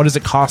author of What Is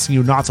It Costing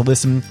You Not to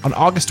Listen? On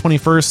August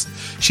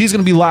 21st, she's going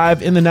to be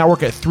live in the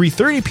network at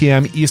 3:30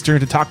 p.m. Eastern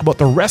to talk about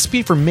the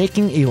recipe for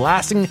making a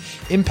lasting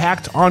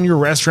impact on your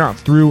restaurant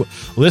through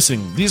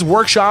listening. These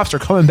workshops are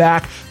coming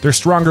back. They're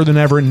stronger than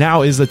ever.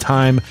 Now is the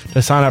time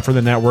to sign up for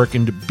the network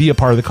and to be a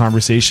part of the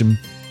conversation.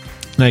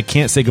 And I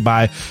can't say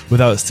goodbye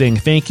without saying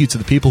thank you to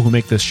the people who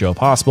make this show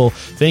possible.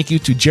 Thank you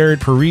to Jared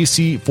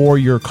Parisi for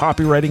your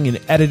copywriting and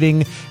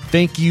editing.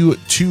 Thank you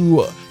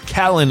to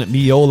Callan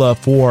Miola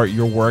for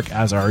your work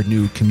as our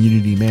new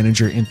community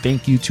manager. And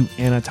thank you to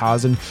Anna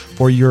Tazin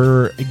for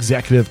your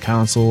executive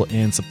counsel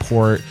and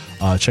support.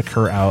 Check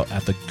her out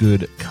at the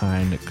Good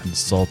Kind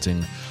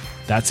Consulting.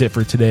 That's it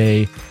for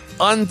today.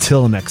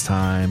 Until next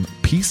time,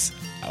 peace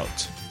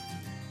out.